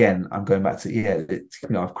I'm going back to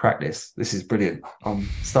I've cracked this. This is brilliant. I'm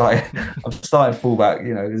starting fullback.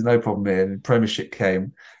 There's no problem here. And Premiership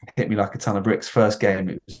came, hit me like a ton of bricks. First game,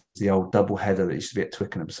 it was the old double header that used to be at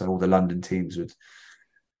Twickenham. So all the London teams would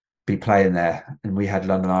be playing there, and we had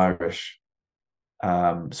London Irish.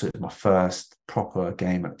 So it was my first proper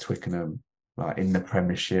game at Twickenham, like in the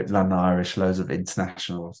Premiership. London Irish, loads of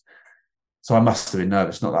internationals. So I must have been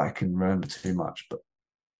nervous. Not that I can remember too much, but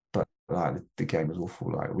like the game was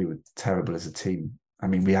awful. Like we were terrible as a team. I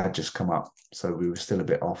mean, we had just come up, so we were still a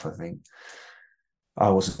bit off. I think I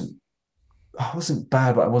wasn't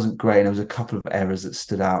bad, but I wasn't great. And there was a couple of errors that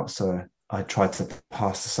stood out. So I tried to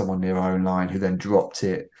pass to someone near our own line, who then dropped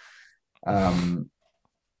it. And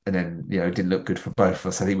then it didn't look good for both of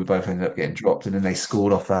us. I think we both ended up getting dropped, and then they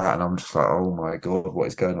scored off that, and I'm just like, oh my god, what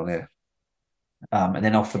is going on here? And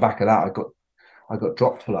then off the back of that, I got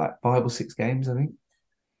dropped for like 5 or 6 games, I think.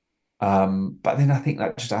 But then I think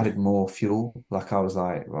that just added more fuel. Like I was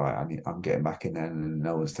like, right, I'm getting back in there, and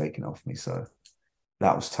no one's taking off me. So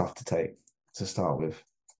that was tough to take to start with.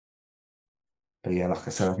 But yeah, like I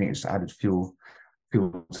said, I think it just added fuel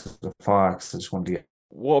to the fire because I just wanted to get.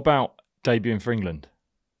 What about debuting for England?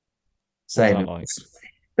 Same. Like?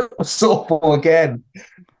 It was awful again.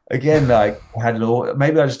 Like I had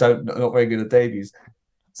maybe I just not very good at debuts.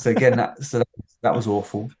 So again, that was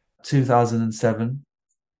awful. 2007.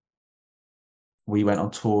 We went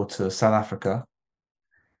on tour to South Africa,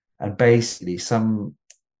 and basically some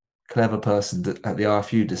clever person at the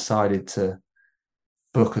RFU decided to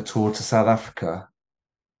book a tour to South Africa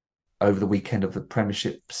over the weekend of the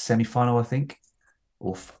Premiership semi-final, I think,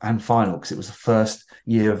 and final, because it was the first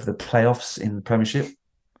year of the playoffs in the Premiership.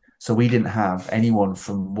 So we didn't have anyone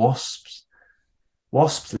from Wasps,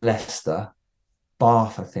 Leicester,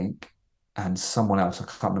 Bath, I think, and someone else, I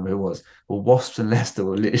can't remember who it was. Well, Wasps and Leicester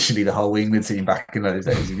were literally the whole England team back in those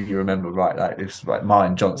days, if you remember right. Like it was like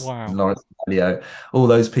Martin Johnson, wow. Lawrence Leo, all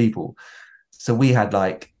those people. So we had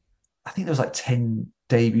I think there was 10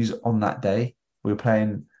 debuts on that day. We were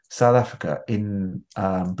playing South Africa in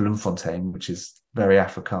Bloemfontein, which is very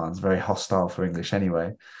Afrikaans, very hostile for English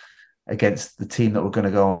anyway, against the team that were going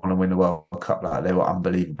to go on and win the World Cup. Like they were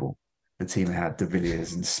unbelievable. The team had De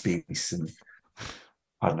Villiers and Spies and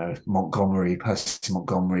I don't know, Montgomery, Percy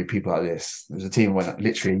Montgomery, people like this. There was a team when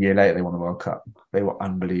literally a year later they won the World Cup. They were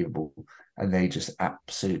unbelievable, and they just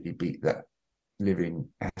absolutely beat that living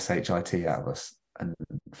shit out of us. And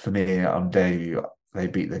for me, on debut, they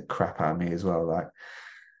beat the crap out of me as well. Like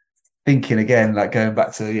thinking again, like going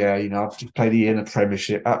back to I've just played a year in the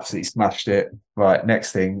Premiership, absolutely smashed it. Right,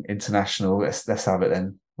 next thing, international. Let's have it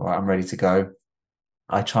then. Right, I'm ready to go.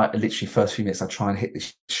 I try literally first few minutes. I try and hit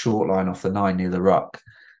this short line off the nine near the ruck,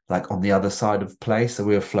 like on the other side of play. So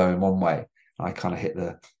we were flowing one way. I kind of hit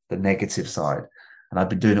the negative side, and I've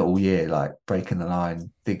been doing it all year, like breaking the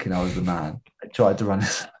line, thinking I was the man. I tried to run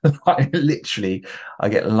this. Literally, I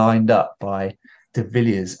get lined up by De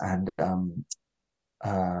Villiers and it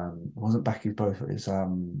wasn't Backy both. It was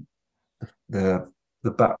the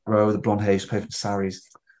the back row, the blonde hair who's played for Sarries.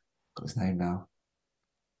 Got his name now.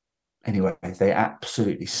 Anyway, they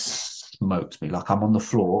absolutely smoked me. Like I'm on the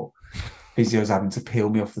floor. Physio's having to peel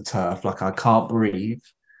me off the turf. Like I can't breathe.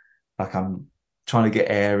 Like I'm trying to get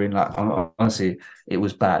air in. Like honestly, it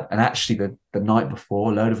was bad. And actually, the night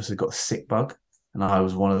before, a load of us had got a sick bug, and I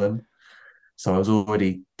was one of them. So I was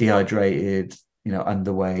already dehydrated,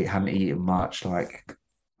 underweight, hadn't eaten much. Like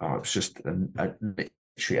it was just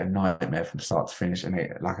literally a nightmare from start to finish. And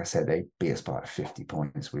like I said, they beat us by like 50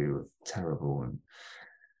 points. We were terrible, and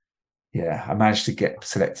yeah, I managed to get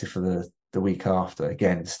selected for the week after.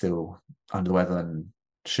 Again, still under the weather and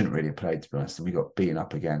shouldn't really have played, to be honest. And we got beaten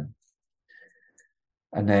up again.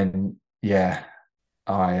 And then, yeah,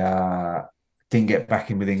 I didn't get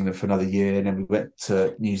back in with England for another year. And then we went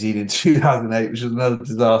to New Zealand in 2008, which was another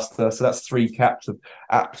disaster. So that's 3 caps of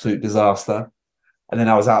absolute disaster. And then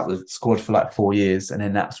I was out of the squad for like 4 years. And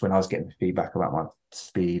then that's when I was getting the feedback about my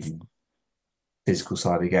speed and physical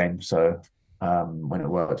side of the game. So when it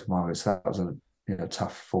worked, so that was a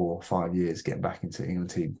tough 4 or 5 years getting back into the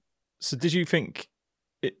England team. So did you think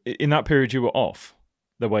in that period you were off,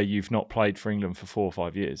 the way you've not played for England for 4 or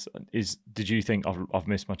 5 years? Did you think I've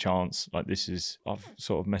missed my chance? Like I've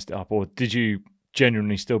sort of messed it up, or did you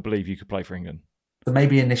genuinely still believe you could play for England? So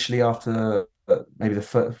maybe initially after maybe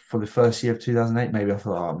for the first year of 2008, maybe I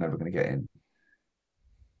thought, I'm never going to get in,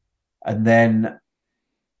 and then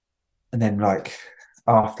like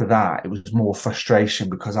after that, it was more frustration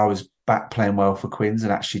because I was back playing well for Quins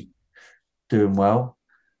and actually doing well,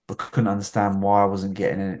 but couldn't understand why I wasn't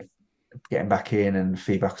getting back in, and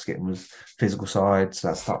feedback was physical side. So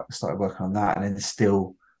I started working on that, and then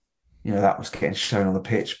still, that was getting shown on the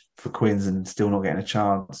pitch for Quins and still not getting a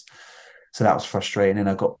chance. So that was frustrating. And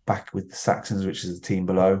I got back with the Saxons, which is the team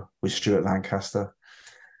below, with Stuart Lancaster,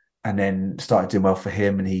 and then started doing well for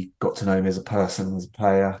him, and he got to know me as a person, as a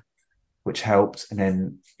player, which helped. And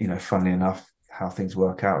then, funnily enough, how things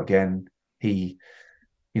work out again, he,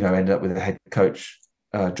 ended up with a head coach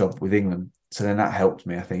job with England. So then that helped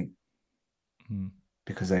me, I think,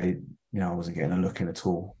 because I wasn't getting a look in at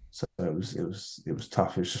all. So it was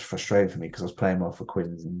tough. It was just frustrating for me because I was playing well for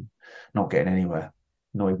Quins and not getting anywhere,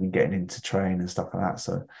 not even getting into train and stuff like that.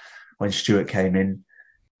 So when Stuart came in,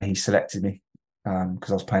 he selected me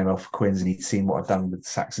because I was playing well for Quins, and he'd seen what I'd done with the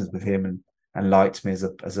Saxons with him and liked me as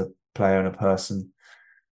a player and a person.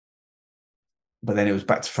 But then it was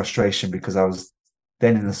back to frustration because I was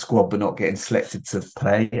then in the squad but not getting selected to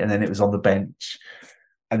play, and then it was on the bench,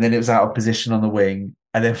 and then it was out of position on the wing,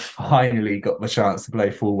 and then finally got the chance to play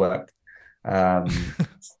fullback.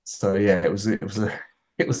 So yeah, it was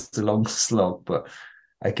a long slog, but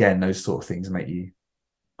again, those sort of things make you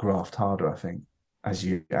graft harder, I think, as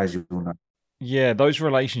you all know. Yeah, those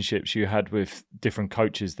relationships you had with different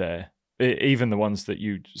coaches there, even the ones that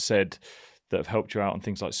you said that have helped you out on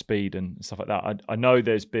things like speed and stuff like that. I know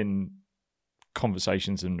there's been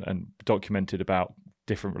conversations and documented about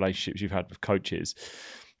different relationships you've had with coaches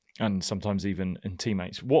and sometimes even in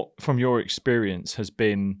teammates. What, from your experience, has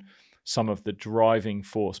been some of the driving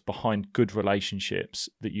force behind good relationships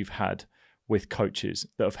that you've had with coaches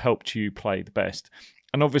that have helped you play the best?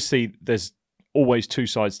 And obviously there's always 2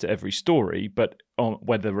 sides to every story, but on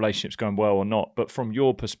whether the relationship's going well or not. But from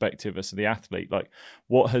your perspective as the athlete, like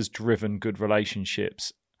what has driven good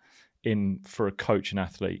relationships for a coach and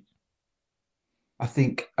athlete? I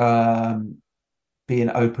think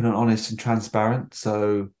being open and honest and transparent.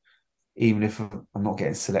 So even if I'm not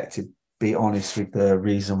getting selected, be honest with the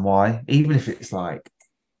reason why. Even if it's like,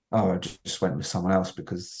 I just went with someone else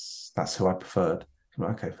because that's who I preferred.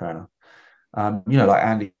 Okay, fair enough. Like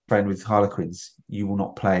Andy, friend with Harlequins, you will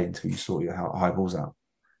not play until you sort your high balls out.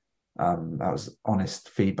 That was honest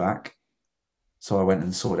feedback. So I went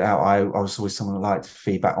and sorted it out. I was always someone that liked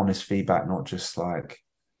feedback, honest feedback, not just like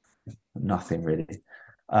nothing really.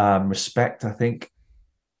 Respect, I think.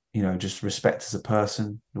 just respect as a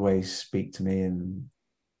person, the way you speak to me and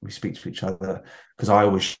we speak to each other. Because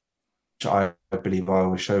I believe I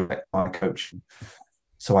always show my coach,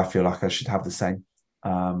 so I feel like I should have the same.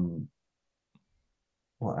 Um,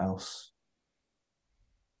 what else?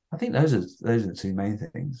 I think those are the two main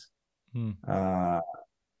things. Hmm. Uh,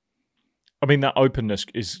 I mean, that openness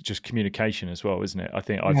is just communication as well, isn't it? I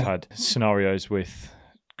think I've yeah, had scenarios with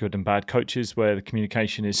good and bad coaches where the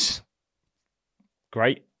communication is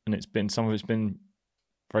great, and some of it's been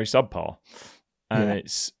very subpar,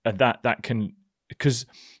 and yeah, that can, because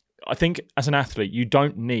I think as an athlete you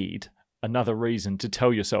don't need another reason to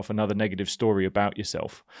tell yourself another negative story about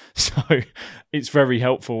yourself. So it's very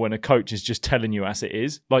helpful when a coach is just telling you as it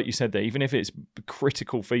is, like you said there, even if it's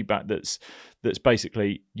critical feedback that's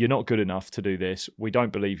basically, you're not good enough to do this, we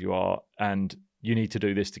don't believe you are, and you need to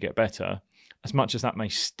do this to get better. As much as that may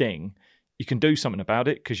sting, you can do something about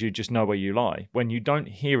it because you just know where you lie. When you don't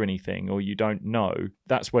hear anything or you don't know,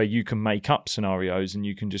 that's where you can make up scenarios and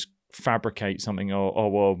you can just fabricate something, or oh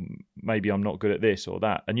well, maybe I'm not good at this or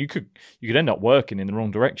that, and you could end up working in the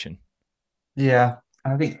wrong direction. yeah.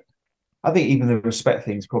 I think even the respect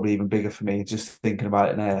thing is probably even bigger for me. Just thinking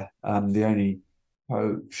about it there, the only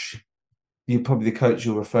coach, the coach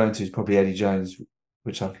you're referring to is probably Eddie Jones,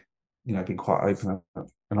 which I've been quite open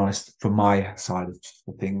and honest from my side of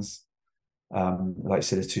things. Like you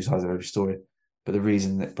said, there's two sides of every story, but the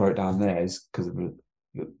reason that broke down there is because of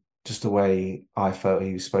just the way I felt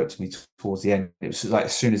he spoke to me towards the end. It was like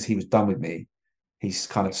as soon as he was done with me, he's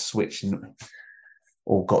kind of switched and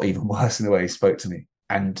or got even worse in the way he spoke to me.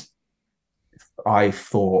 And I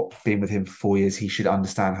thought, being with him for 4 years, he should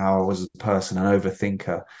understand how I was as a person, an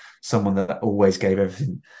overthinker, someone that always gave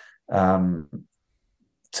everything um,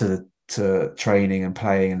 to training and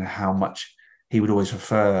playing, and how much he would always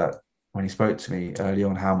refer when he spoke to me early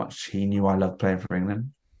on how much he knew I loved playing for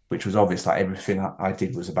England, which was obvious. Like everything I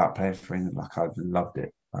did was about playing for England. Like I loved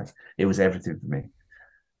it. Like it was everything for me,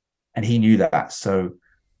 and he knew that. So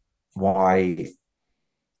why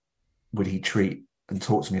would he treat and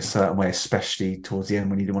talk to me a certain way, especially towards the end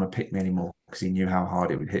when he didn't want to pick me anymore because he knew how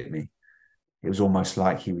hard it would hit me? It was almost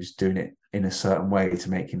like he was doing it in a certain way to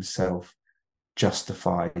make himself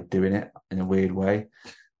justify doing it in a weird way.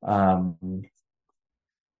 Um,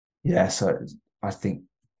 yeah, so I think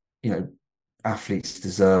athletes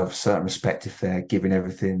deserve certain respect if they're giving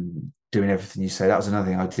everything, doing everything you say. That was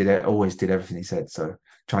another thing I did. I always did everything he said. So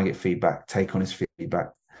try and get feedback, take on his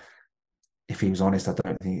feedback. If he was honest, I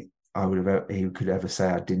don't think he could ever say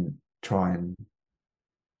I didn't try and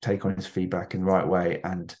take on his feedback in the right way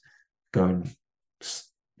and go and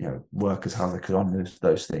work as hard as I could on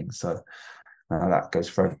those things. So that goes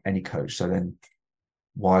for any coach. So then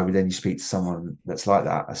why would then you speak to someone that's like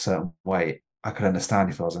that a certain way? I could understand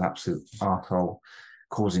if I was an absolute arsehole,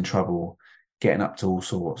 causing trouble, getting up to all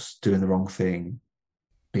sorts, doing the wrong thing,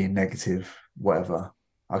 being negative, whatever.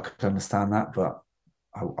 I could understand that, but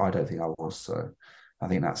I don't think I was. So I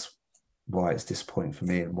think that's why it's disappointing for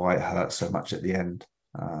me and why it hurts so much at the end.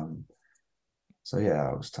 So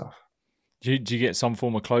yeah, it was tough. Do you get some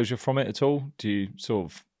form of closure from it at all? Do you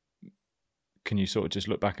sort of Can you sort of just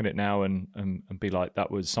look back at it now and be like,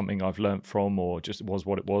 that was something I've learned from, or just was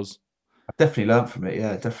what it was? I definitely learned from it.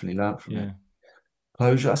 Yeah, definitely learned from it. Yeah.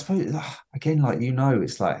 Closure, I suppose. Again, like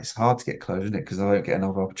it's like it's hard to get closure, isn't it? Because I don't get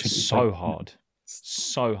another opportunity to play. So hard.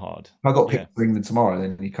 So hard. If I got Yeah. picked for England tomorrow,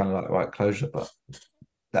 then you kind of like right closure, but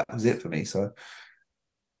that was it for me. So,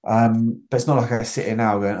 but it's not like I sit here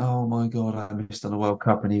now going, "Oh my god, I missed on the World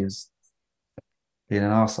Cup," and he was being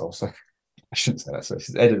an arsehole. So I shouldn't say that. So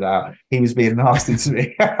just edit that out. He was being nasty to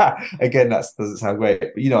me. Again, that doesn't sound great,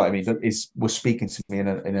 but you know what I mean. It was speaking to me in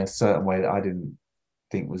a certain way that I didn't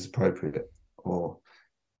think was appropriate, or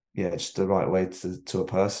yeah, just the right way to a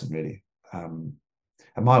person really.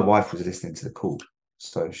 And my wife was listening to the call,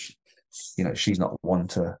 so she's not one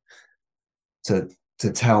to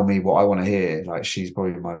to tell me what I want to hear. Like she's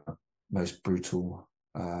probably my most brutal,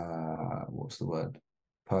 what's the word,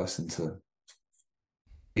 person to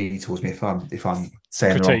be towards me if I'm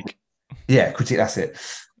saying the wrong. Critique. Yeah, critique. That's it.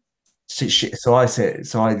 So I said,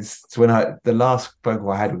 so when the last phone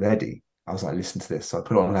call I had with Eddie, I was like, listen to this. So I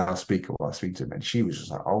put it on loudspeaker while I speak to him, and she was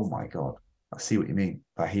just like, oh my god, I see what you mean.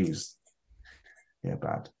 Like he was, yeah,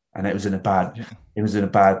 bad, and it was in a bad, Yeah. it was in a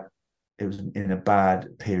bad, it was in a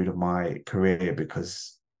bad period of my career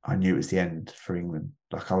because I knew it was the end for England.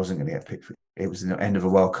 Like I wasn't going to get picked. It was the end of a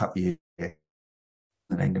World Cup year, and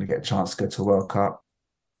then going to get a chance to go to a World Cup,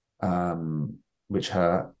 which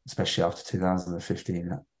hurt, especially after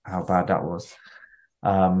 2015. How bad that was.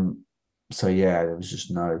 Um, So yeah, there was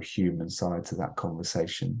just no human side to that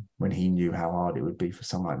conversation when he knew how hard it would be for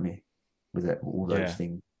someone like me with all those Yeah.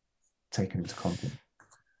 things taken into context.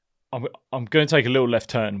 I'm going to take a little left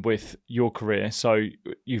turn with your career. So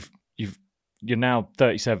you've you're now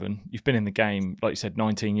 37. You've been in the game, like you said,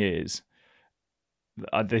 19 years.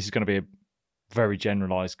 This is going to be a very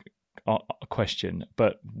generalized question,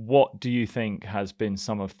 but what do you think has been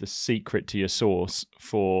some of the secret to your source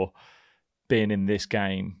for being in this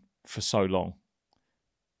game for so long?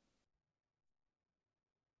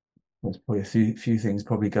 There's probably a few things.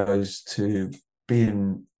 Probably goes to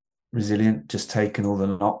being resilient, just taking all the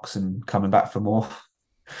knocks and coming back for more.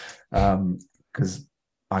 Because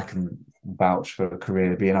I can vouch for a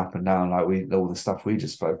career being up and down, like all the stuff we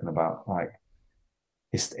just spoken about. Like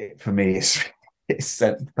for me, it's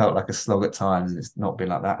felt like a slog at times, and it's not been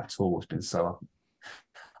like that at all. It's been so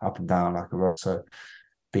up and down like a rock. So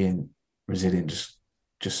being resilient,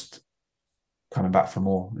 just coming back for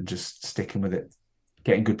more and just sticking with it,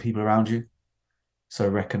 getting good people around you. So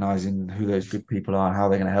recognizing who those good people are and how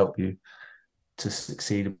they're going to help you to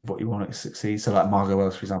succeed what you want to succeed. So like Margot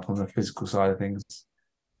Wells, for example, on the physical side of things,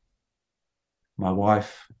 my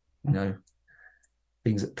wife, you know,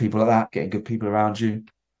 things that people like that, getting good people around you.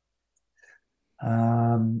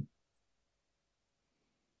 Um,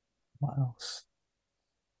 what else?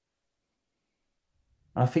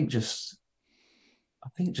 I think just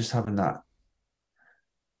having that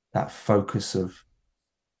focus of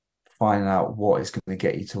finding out what is going to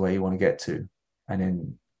get you to where you want to get to, and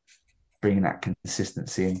then bringing that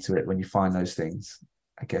consistency into it when you find those things.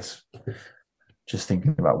 I guess just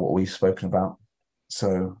thinking about what we've spoken about.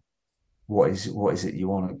 So what is it you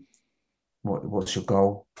want to what's your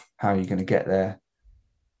goal? How are you going to get there?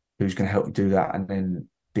 Who's going to help you do that? And then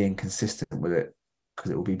being consistent with it, because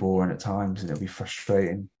it will be boring at times and it'll be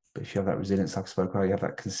frustrating. But if you have that resilience, like I spoke about, you have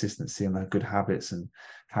that consistency and the good habits and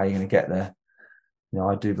how you're going to get there. You know,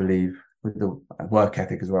 I do believe with the work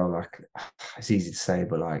ethic as well. Like it's easy to say,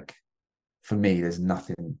 but like for me, there's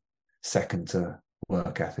nothing second to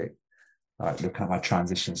work ethic. Like look at my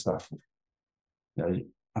transition stuff. You know,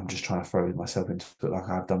 I'm just trying to throw myself into it like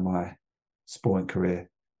I've done my sporting career,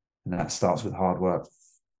 and that starts with hard work.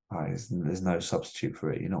 Like, there's no substitute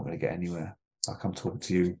for it. You're not going to get anywhere. Like I'm talking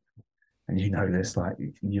to you, and you know this. Like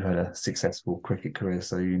you've had a successful cricket career,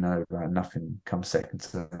 so you know like nothing comes second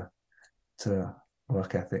to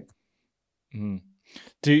work ethic. Mm.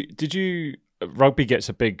 Did you rugby gets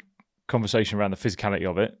a big conversation around the physicality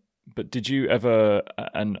of it, but did you ever?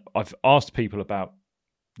 And I've asked people about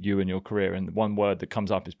you and your career, and one word that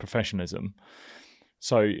comes up is professionalism.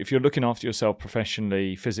 So if you're looking after yourself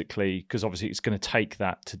professionally, physically, because obviously it's going to take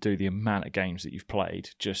that to do the amount of games that you've played.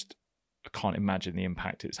 Just I can't imagine the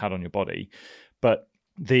impact it's had on your body. But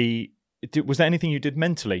was there anything you did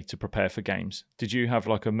mentally to prepare for games? Did you have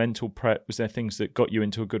like a mental prep? Was there things that got you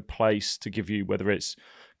into a good place to give you, whether it's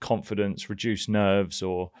confidence, reduced nerves,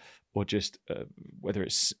 or just whether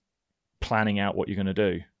it's planning out what you're going to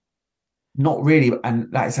do? Not really,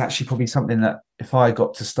 and that is actually probably something that if I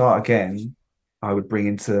got to start again, I would bring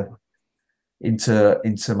into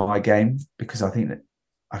my game, because I think that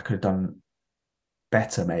I could have done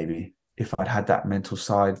better maybe if I'd had that mental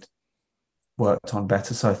side worked on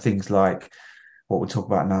better. So things like what we talk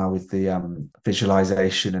about now with the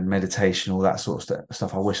visualization and meditation, all that sort of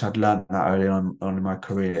stuff. I wish I'd learned that early on in my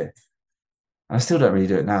career. And I still don't really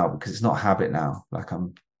do it now because it's not habit now. I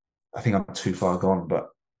think I'm too far gone, but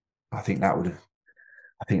I think that would have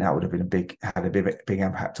been had a big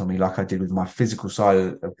impact on me, like I did with my physical side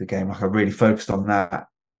of the game. Like I really focused on that.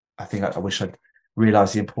 I think I wish I'd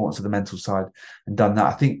realised the importance of the mental side and done that.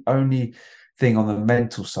 I think only thing on the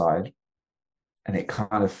mental side, and it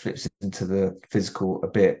kind of flips into the physical a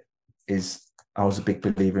bit, is I was a big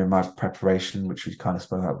believer in my preparation, which we kind of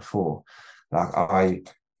spoke about before. Like I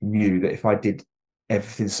knew that if I did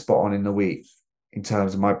everything spot on in the week in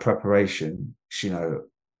terms of my preparation,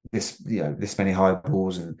 this many high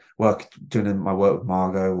balls and doing my work with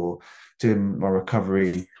Margot or doing my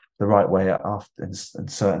recovery the right way after, and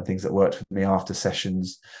certain things that worked for me after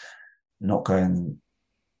sessions, not going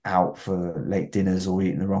out for late dinners or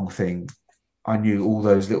eating the wrong thing. I knew all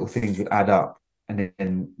those little things would add up, and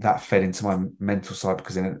then that fed into my mental side,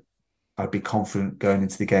 because then I'd be confident going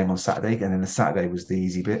into the game on Saturday, and then the Saturday was the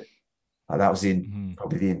easy bit. Like that was Mm.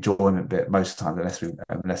 probably the enjoyment bit most of the time,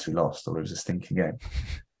 unless we lost or it was a stinking game.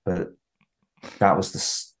 But that was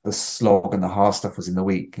the slog, and the hard stuff was in the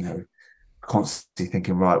week. You know, constantly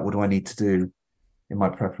thinking, right, what do I need to do in my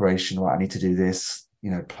preparation? Right, I need to do this.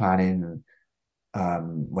 You know, planning.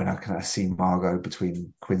 When I can see Margot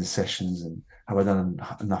between Quinn's sessions, and have I done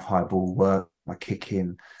enough high ball work, my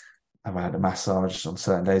kicking, Have I had a massage on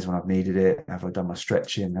certain days when I've needed it? Have I done my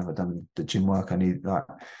stretching? Have I done the gym work I need? Like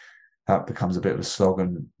that becomes a bit of a slog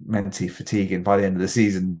and mentally fatiguing. By the end of the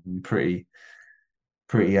season, I'm pretty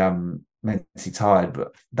mentally tired.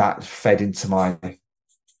 But that fed into my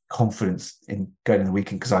confidence in going in the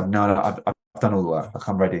weekend because I know I've done all the work. Like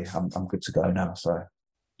I'm ready. I'm good to go now. So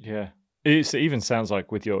Yeah. It even sounds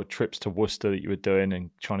like with your trips to Worcester that you were doing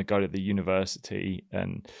and trying to go to the university,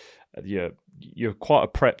 and you're quite a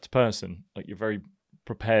prepped person. Like you're very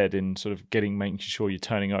prepared in sort of making sure you're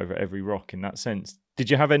turning over every rock in that sense.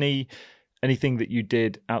 Did you have anything that you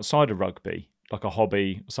did outside of rugby, like a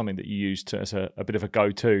hobby, something that you used as a bit of a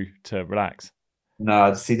go-to to relax?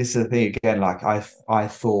 no, see, this is the thing again. Like I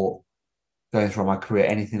thought going through my career,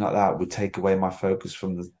 anything like that would take away my focus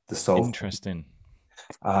from the soul, Interesting.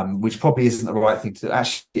 which probably isn't the right thing to do.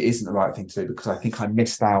 Actually, it isn't the right thing to do because I think I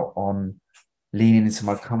missed out on leaning into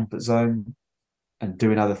my comfort zone and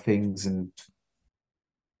doing other things. And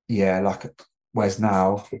yeah, like whereas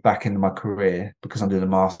now, back into my career, because I'm doing a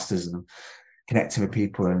master's and connecting with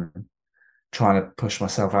people and trying to push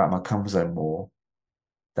myself out of my comfort zone more,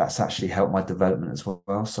 that's actually helped my development as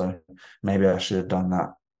well. So maybe I should have done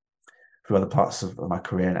that for other parts of my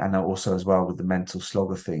career, and also as well with the mental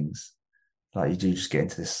slog of things. Like you do just get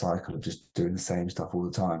into this cycle of just doing the same stuff all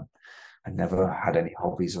the time. I never had any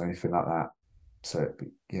hobbies or anything like that. So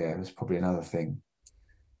yeah, it was probably another thing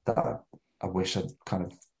that I wish I'd kind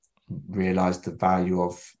of realized the value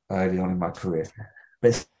of early on in my career.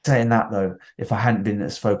 But saying that though, if I hadn't been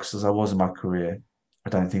as focused as I was in my career, I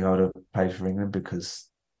don't think I would have played for England because,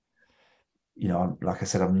 like I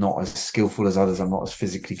said, I'm not as skillful as others. I'm not as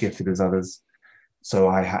physically gifted as others. So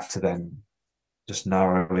I had to then just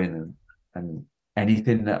narrow in and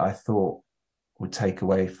anything that I thought would take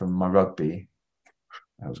away from my rugby,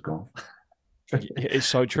 that was gone. It's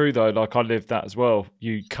so true though. Like I lived that as well.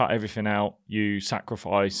 You cut everything out. You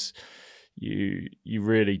sacrifice. You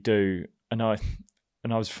really do. And I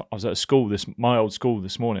was at a school my old school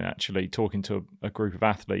this morning actually talking to a group of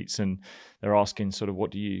athletes, and they're asking sort of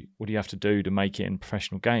what do you have to do to make it in a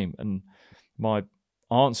professional game, and my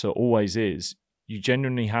answer always is you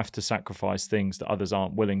genuinely have to sacrifice things that others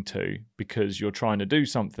aren't willing to, because you're trying to do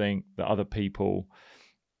something that other people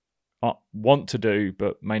want to do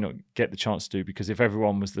but may not get the chance to do, because if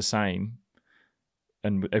everyone was the same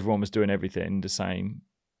and everyone was doing everything the same,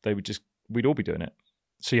 we'd all be doing it.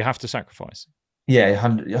 So you have to sacrifice. Yeah,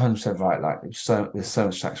 100% right. Like there's so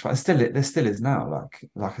much sacrifice. There still is now.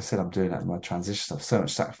 Like I said, I'm doing that in my transition stuff. So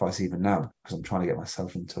much sacrifice even now because I'm trying to get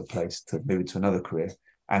myself into a place to move into another career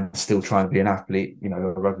and still trying to be an athlete, a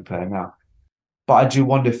rugby player now. But I do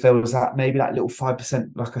wonder if there was that little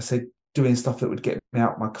 5%, like I said, doing stuff that would get me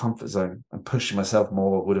out my comfort zone and pushing myself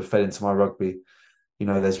more would have fed into my rugby.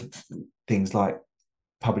 There's things like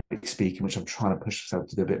public speaking, which I'm trying to push myself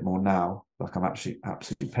to do a bit more now. Like I'm actually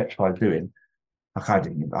absolutely petrified doing. Like I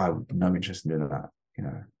would have no interest in doing that.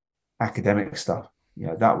 Academic stuff.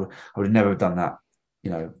 I would never have done that.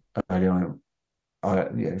 Early on,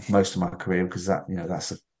 most of my career because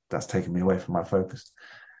that's taken me away from my focus.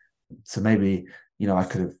 So maybe I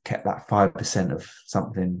could have kept that 5% of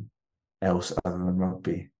something else other than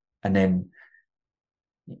rugby, and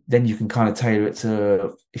then you can kind of tailor it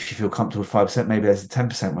to if you feel comfortable with 5%. Maybe there's a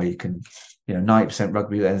 10% where you can 90%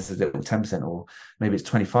 rugby, there's a little 10%, or maybe it's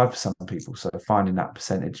 25 for some people. So finding that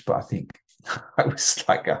percentage, but I think I was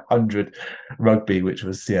like 100 rugby, which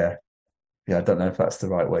was I don't know if that's the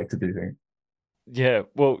right way to do things. Yeah,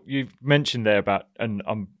 well, you've mentioned there about, and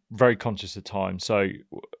I'm very conscious of time. So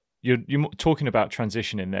you're talking about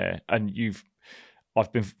transition in there, and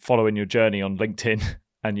I've been following your journey on LinkedIn,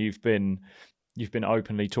 and you've been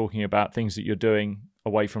openly talking about things that you're doing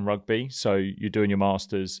away from rugby. So you're doing your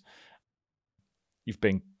masters. You've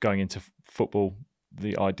been going into football,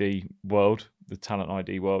 the ID world, the talent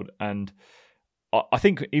ID world, and I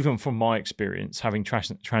think even from my experience, having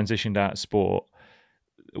transitioned out of sport,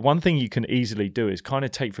 one thing you can easily do is kind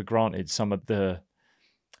of take for granted some of the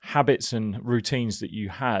habits and routines that you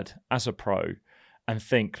had as a pro, and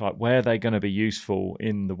think like, where are they going to be useful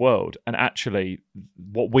in the world? And actually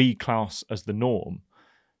what we class as the norm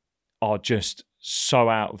are just so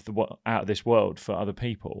out of this world for other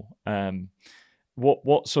people.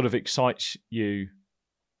 What sort of excites you?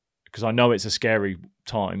 Because I know it's a scary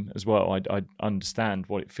time as well. I understand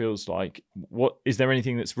what it feels like. What is there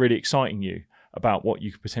anything that's really exciting you about what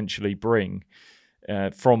you could potentially bring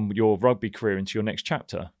from your rugby career into your next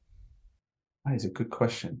chapter? That is a good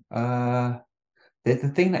question. The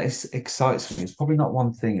thing that excites me is probably not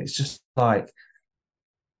one thing. It's just like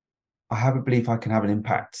I have a belief I can have an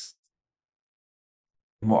impact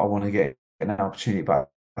in what I want to get an opportunity. But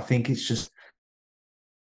think it's just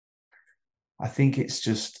I think it's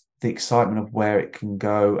just the excitement of where it can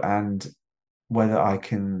go and whether I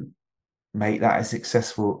can make that as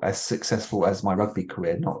successful as my rugby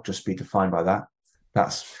career, not just be defined by that.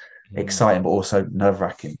 That's Mm. exciting, but also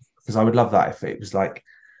nerve-wracking because I would love that if it was like,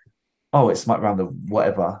 oh, it's Mike Brown the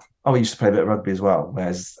whatever. Oh, he used to play a bit of rugby as well.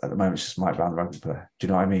 Whereas at the moment, it's just Mike Brown the rugby player. Do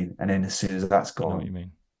you know what I mean? And then as soon as that's I know what you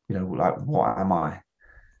gone, mean. like what am I?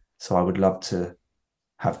 So I would love to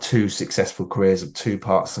have two successful careers of two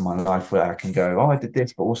parts of my life where I can go, oh, I did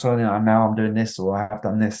this, but also now I'm doing this, or I have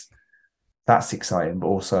done this. That's exciting, but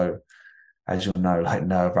also, as you'll know, like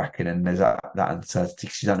nerve wracking, and there's that uncertainty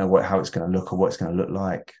because you don't know how it's going to look or what it's going to look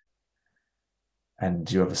like.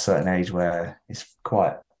 And you're of a certain age where it's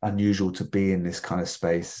quite unusual to be in this kind of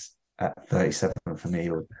space at 37 for me,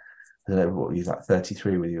 or I don't know what you like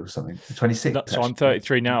 33 with you or something. 26 So I'm actually.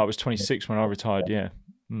 33 now. I was 26 when I retired. Yeah.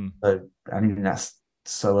 Mm. So and even that's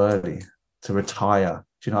so early to retire.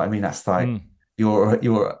 Do you know what I mean? That's like Mm. you're a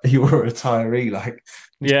retiree. Like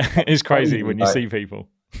it's Yeah, it's crazy crazy. when you Like see people.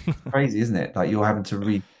 crazy, isn't it? Like you're having to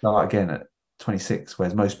restart again at 26,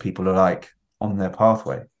 whereas most people are like on their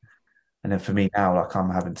pathway. And then for me now, like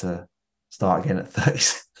I'm having to start again at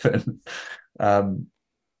 37, um,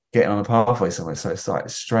 getting on a pathway somewhere. So it's like a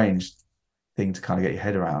strange thing to kind of get your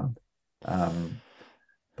head around. Um,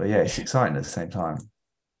 but yeah, it's exciting at the same time.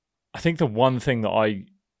 I think the one thing that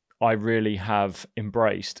I really have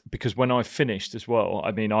embraced, because when I finished as well,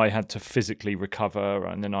 I mean, I had to physically recover,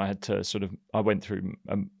 and then I had to I went through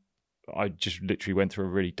I just literally went through a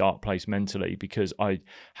really dark place mentally because I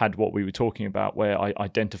had what we were talking about where I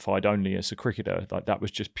identified only as a cricketer. Like that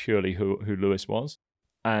was just purely who Lewis was.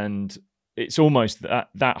 And it's almost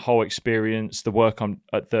that whole experience, the work I'm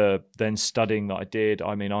at the then studying that I did.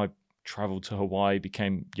 I mean, I traveled to Hawaii,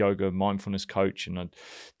 became yoga mindfulness coach, and I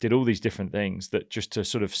did all these different things that just to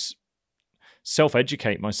sort of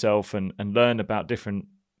self-educate myself and learn about different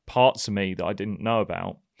parts of me that I didn't know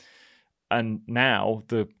about. And now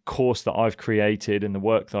the course that I've created and the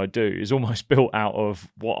work that I do is almost built out of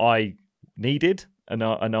what I needed and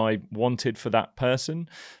I wanted for that person,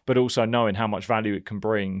 but also knowing how much value it can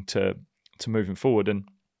bring to moving forward. And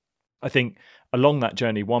I think along that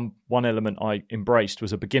journey, one element I embraced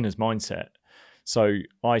was a beginner's mindset. So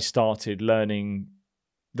I started learning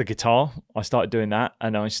the guitar. I started doing that,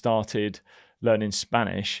 and I started learning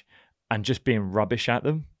Spanish and just being rubbish at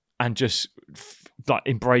them, and just like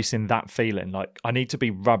embracing that feeling. Like I need to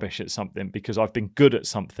be rubbish at something because I've been good at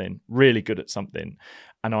something, really good at something,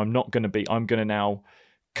 and I'm going to now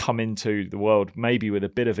come into the world maybe with a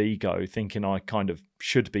bit of ego, thinking I kind of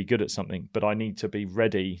should be good at something, but I need to be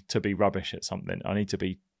ready to be rubbish at something. I need to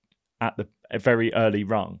be at a very early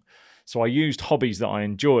rung. So I used hobbies that I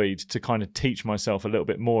enjoyed to kind of teach myself a little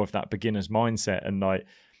bit more of that beginner's mindset, and like,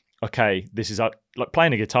 okay, this is like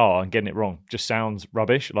playing a guitar and getting it wrong just sounds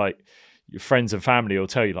rubbish. Like your friends and family will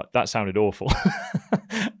tell you like that sounded awful.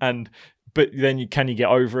 But then can you get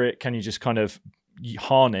over it? Can you just kind of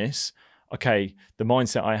harness, okay, the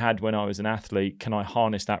mindset I had when I was an athlete, can I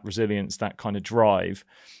harness that resilience, that kind of drive?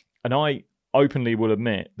 And I openly will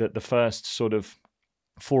admit that the first sort of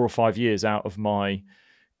 4 or 5 years out of my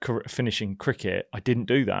finishing cricket, I didn't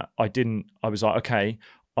do that. I was like, okay,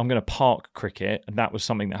 I'm going to park cricket. And that was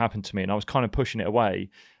something that happened to me. And I was kind of pushing it away.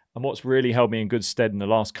 And what's really held me in good stead in the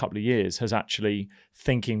last couple of years has actually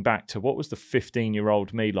thinking back to what was the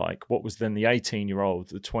 15-year-old me like? What was then the 18-year-old,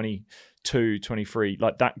 the 22, 23,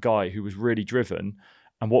 like that guy who was really driven.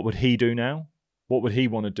 And what would he do now? What would he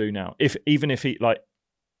want to do now? If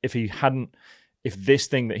this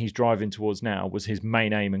thing that he's driving towards now was his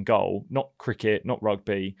main aim and goal, not cricket, not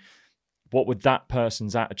rugby, what would that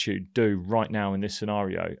person's attitude do right now in this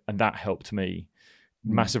scenario? And that helped me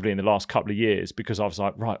massively in the last couple of years because I was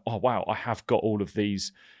like, right, oh wow, I have got all of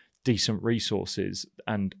these decent resources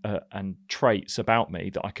and traits about me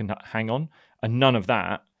that I can hang on, and none of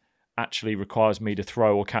that actually requires me to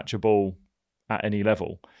throw or catch a ball at any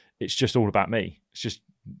level. It's just all about me. It's just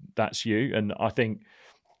that's you, and I think.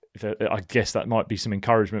 I guess that might be some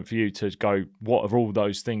encouragement for you to go, what are all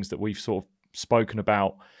those things that we've sort of spoken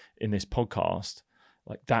about in this podcast?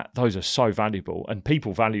 Like that, those are so valuable, and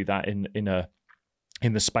people value that in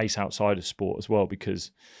the space outside of sport as well,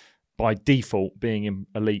 because by default, being in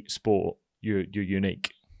elite sport, you're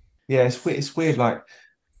unique. Yeah, it's weird. Like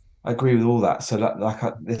I agree with all that. So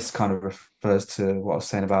this kind of refers to what I was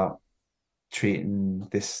saying about treating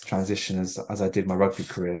this transition as I did my rugby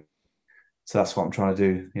career. So that's what I'm trying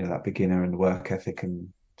to do, that beginner and the work ethic and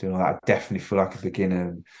doing all that. I definitely feel like a beginner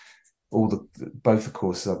and both the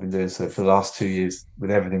courses I've been doing. So for the last 2 years, with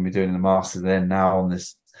everything we're doing in the masters, then now on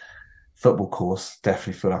this Football course,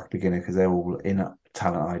 definitely feel like a beginner because they're all in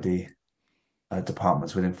talent ID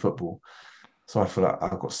departments within football. So I feel like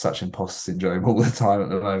I've got such imposter syndrome all the time at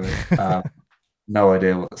the moment. No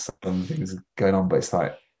idea what some things are going on, but it's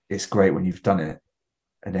like it's great when you've done it,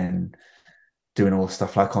 and then doing all the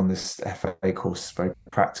stuff like on this FA course is very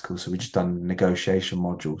practical. So we just done negotiation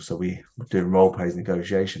module. So we were doing role plays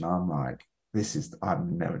negotiation. I'm like, I've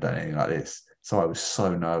never done anything like this. So I was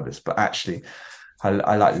so nervous, but actually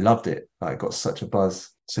I like loved it. Like got such a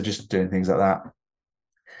buzz. So just doing things like that.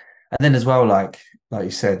 And then as well, like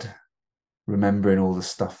you said, remembering all the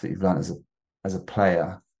stuff that you've learned as a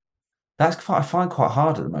player. I find quite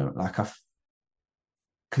hard at the moment. Like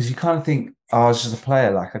because you kind of think, oh, I was just a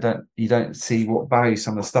player. Like you don't see what value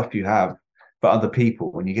some of the stuff you have, but other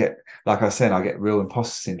people, when you get, like I said, I get real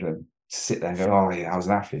imposter syndrome to sit there and go, oh yeah, I was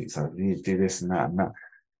an athlete, so you need to do this and that and that.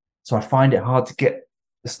 So I find it hard to get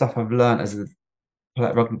the stuff I've learned as a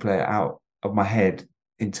rugby player out of my head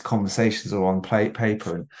into conversations or on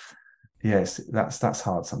paper. And yes, that's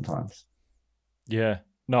hard sometimes. Yeah.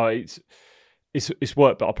 No, it's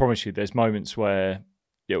work, but I promise you, there's moments where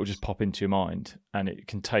it will just pop into your mind, and it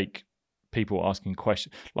can take people asking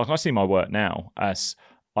questions. Like I see my work now as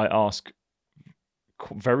I ask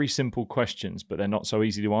very simple questions, but they're not so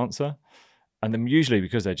easy to answer. And then usually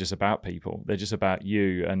because they're just about people, they're just about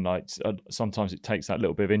you. And like sometimes it takes that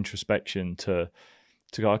little bit of introspection to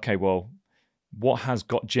go, okay, well, what has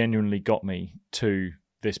genuinely got me to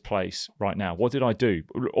this place right now? What did I do?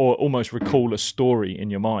 Or almost recall a story in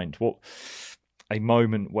your mind. What a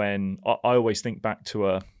moment when I always think back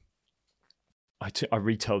to I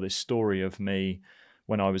retell this story of me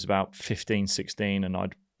when I was about 15, 16, and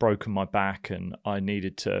I'd broken my back and I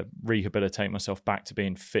needed to rehabilitate myself back to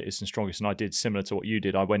being fittest and strongest. And I did similar to what you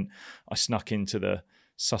did. I snuck into the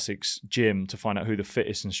Sussex gym to find out who the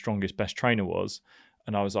fittest and strongest best trainer was.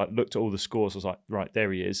 And I was like, looked at all the scores. I was like, right,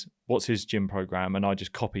 there he is. What's his gym program? And I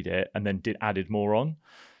just copied it and then added more on.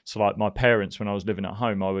 So like my parents, when I was living at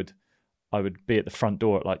home, I would be at the front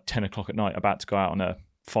door at like 10 o'clock at night, about to go out on a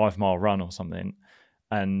 5-mile run or something.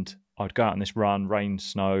 And I'd go out on this run, rain,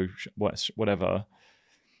 snow, whatever.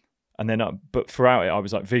 And then, but throughout it, I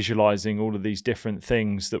was like visualizing all of these different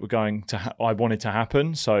things that were going to, I wanted to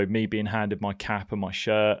happen. So me being handed my cap and my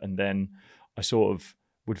shirt, and then I sort of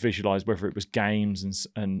would visualize whether it was games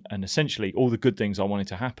and essentially all the good things I wanted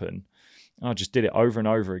to happen. And I just did it over and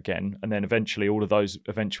over again. And then eventually all of those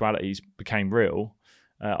eventualities became real.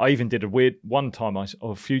 I even did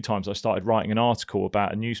a few times I started writing an article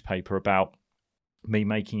about a newspaper about me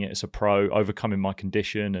making it as a pro, overcoming my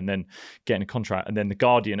condition, and then getting a contract. And then The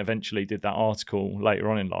Guardian eventually did that article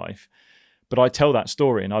later on in life. But I tell that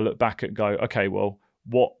story and I look back and go, okay, well,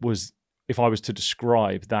 if I was to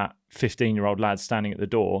describe that 15-year-old lad standing at the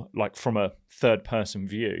door, like from a third person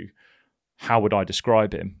view, how would I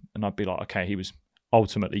describe him? And I'd be like, okay, he was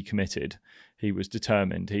ultimately committed. He was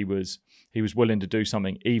determined. He was willing to do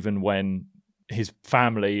something even when his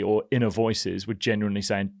family or inner voices were genuinely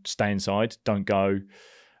saying, stay inside, don't go.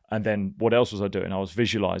 And then what else was I doing? I was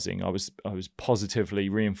visualizing. I was positively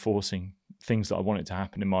reinforcing things that I wanted to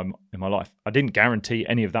happen in my life. I didn't guarantee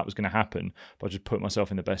any of that was going to happen, but I just put myself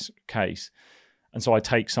in the best case. And so I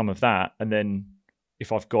take some of that, and then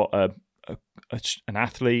if I've got an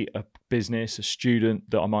athlete, a business, a student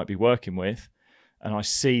that I might be working with, and I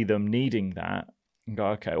see them needing that, and go,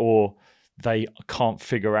 okay, or they can't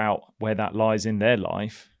figure out where that lies in their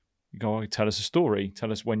life, you go, oh, tell us a story.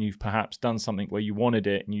 Tell us when you've perhaps done something where you wanted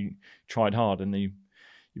it and you tried hard, and then you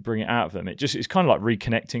bring it out of them. It's kind of like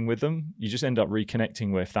reconnecting with them. You just end up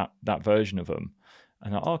reconnecting with that version of them.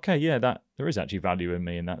 And like, oh, okay, yeah, that there is actually value in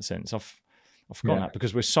me in that sense. I've forgotten that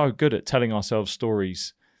because we're so good at telling ourselves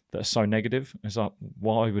stories that are so negative. It's like,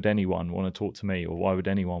 why would anyone want to talk to me, or why would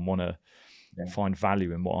anyone want to find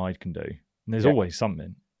value in what I can do? And there's always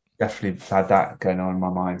something. Definitely had that going on in my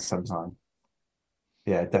mind sometimes.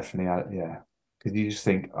 Yeah, definitely. Yeah, because you just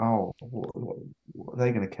think, oh, what are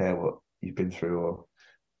they going to care what you've been through or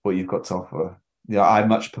what you've got to offer? Yeah, I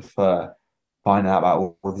much prefer finding out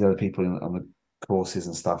about all the other people on the courses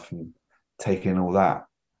and stuff and taking all that.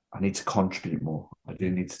 I need to contribute more. I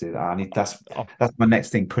do need to do that. That's my next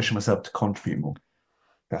thing, pushing myself to contribute more.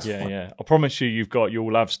 That's fine. Yeah. I promise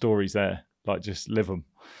you'll have stories there. Like, just live them.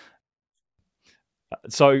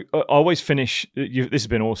 So I always finish. This has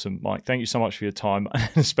been awesome, Mike. Thank you so much for your time,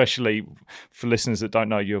 especially for listeners that don't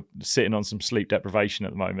know, you're sitting on some sleep deprivation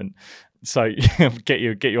at the moment. So get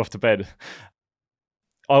you off to bed.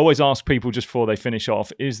 I always ask people just before they finish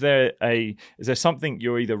off: is there something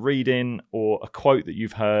you're either reading, or a quote that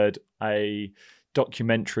you've heard, a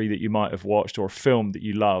documentary that you might have watched, or a film that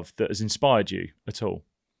you love that has inspired you at all?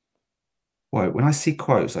 Well, when I see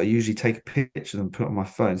quotes, I usually take a picture of them and put it on my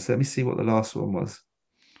phone. So let me see what the last one was.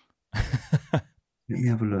 Let me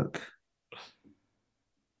have a look.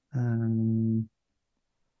 So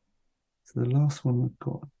the last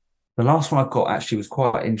one I got actually was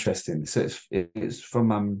quite interesting. So it's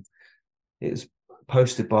from it's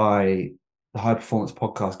posted by the high performance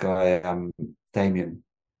podcast guy, Damien,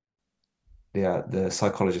 the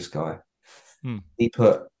psychologist guy. Hmm. He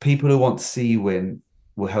put, people who want to see you win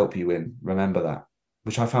will help you win. Remember that,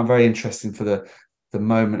 which I found very interesting for the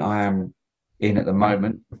moment I am in at the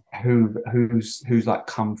moment. Who's like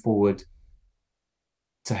come forward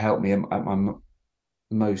to help me at my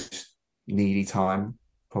most needy time,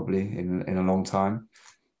 probably in a long time.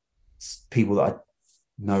 It's people that I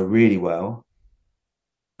know really well,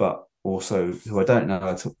 but also who I don't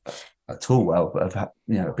know at all well, but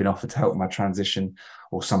have been offered to help my transition,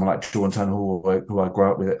 or someone like Jordan Hall, who I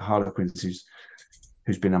grew up with at Harlequins,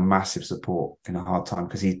 who's been a massive support in a hard time,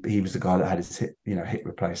 because he was the guy that had his hip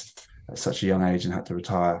replaced at such a young age and had to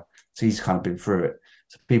retire. So he's kind of been through it.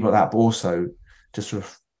 So people like that, but also just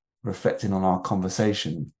reflecting on our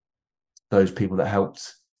conversation, those people that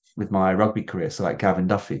helped with my rugby career. So like Gavin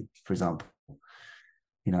Duffy, for example,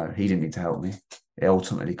 he didn't need to help me. It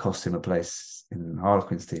ultimately cost him a place in the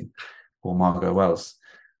Harlequins team. Or Margot Wells.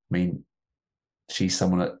 I mean, she's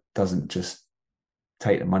someone that doesn't just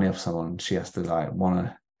take the money off someone. She has to like want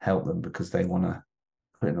to help them because they want to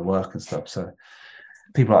put in the work and stuff. So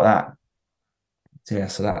people like that. Yeah,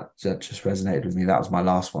 so that just resonated with me. That was my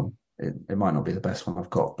last one. It might not be the best one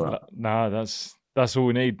I've got, but no, that's all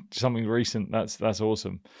we need. Something recent. That's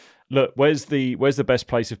awesome. Look, where's the best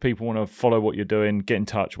place if people want to follow what you're doing, get in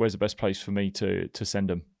touch? Where's the best place for me to send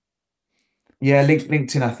them? Yeah,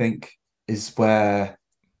 LinkedIn, I think, is where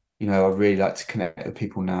I really like to connect with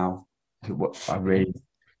people now. I really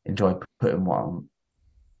enjoy putting what I'm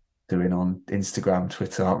doing on Instagram.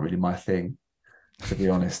 Twitter aren't really my thing, to be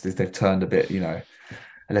honest. They've turned a bit,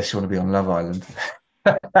 unless you want to be on Love Island.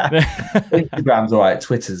 Instagram's all right.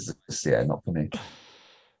 Twitter's just, not for me.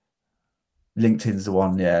 LinkedIn's the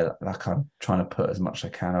one, like I'm trying to put as much as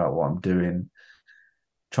I can about what I'm doing,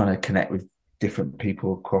 trying to connect with different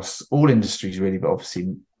people across all industries, really, but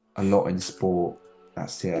obviously a lot in sport.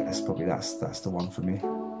 That's the one for me.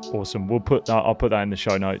 Awesome. I'll put that in the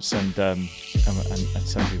show notes and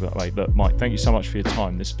send people that way. But Mike, thank you so much for your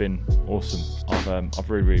time. This has been awesome. I've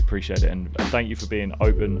really, really appreciated it, and thank you for being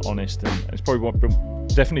open, honest, and it's probably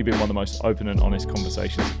definitely been one of the most open and honest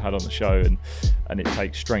conversations I've had on the show, and it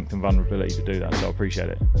takes strength and vulnerability to do that. So I appreciate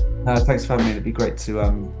it. Thanks for having me. It'd be great to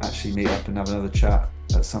actually meet up and have another chat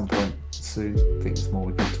at some point soon. I think there's more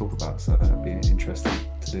we can talk about, so it'd be interesting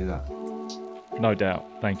to do that. No doubt.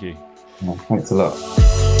 Thank you. Thanks a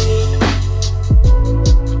lot.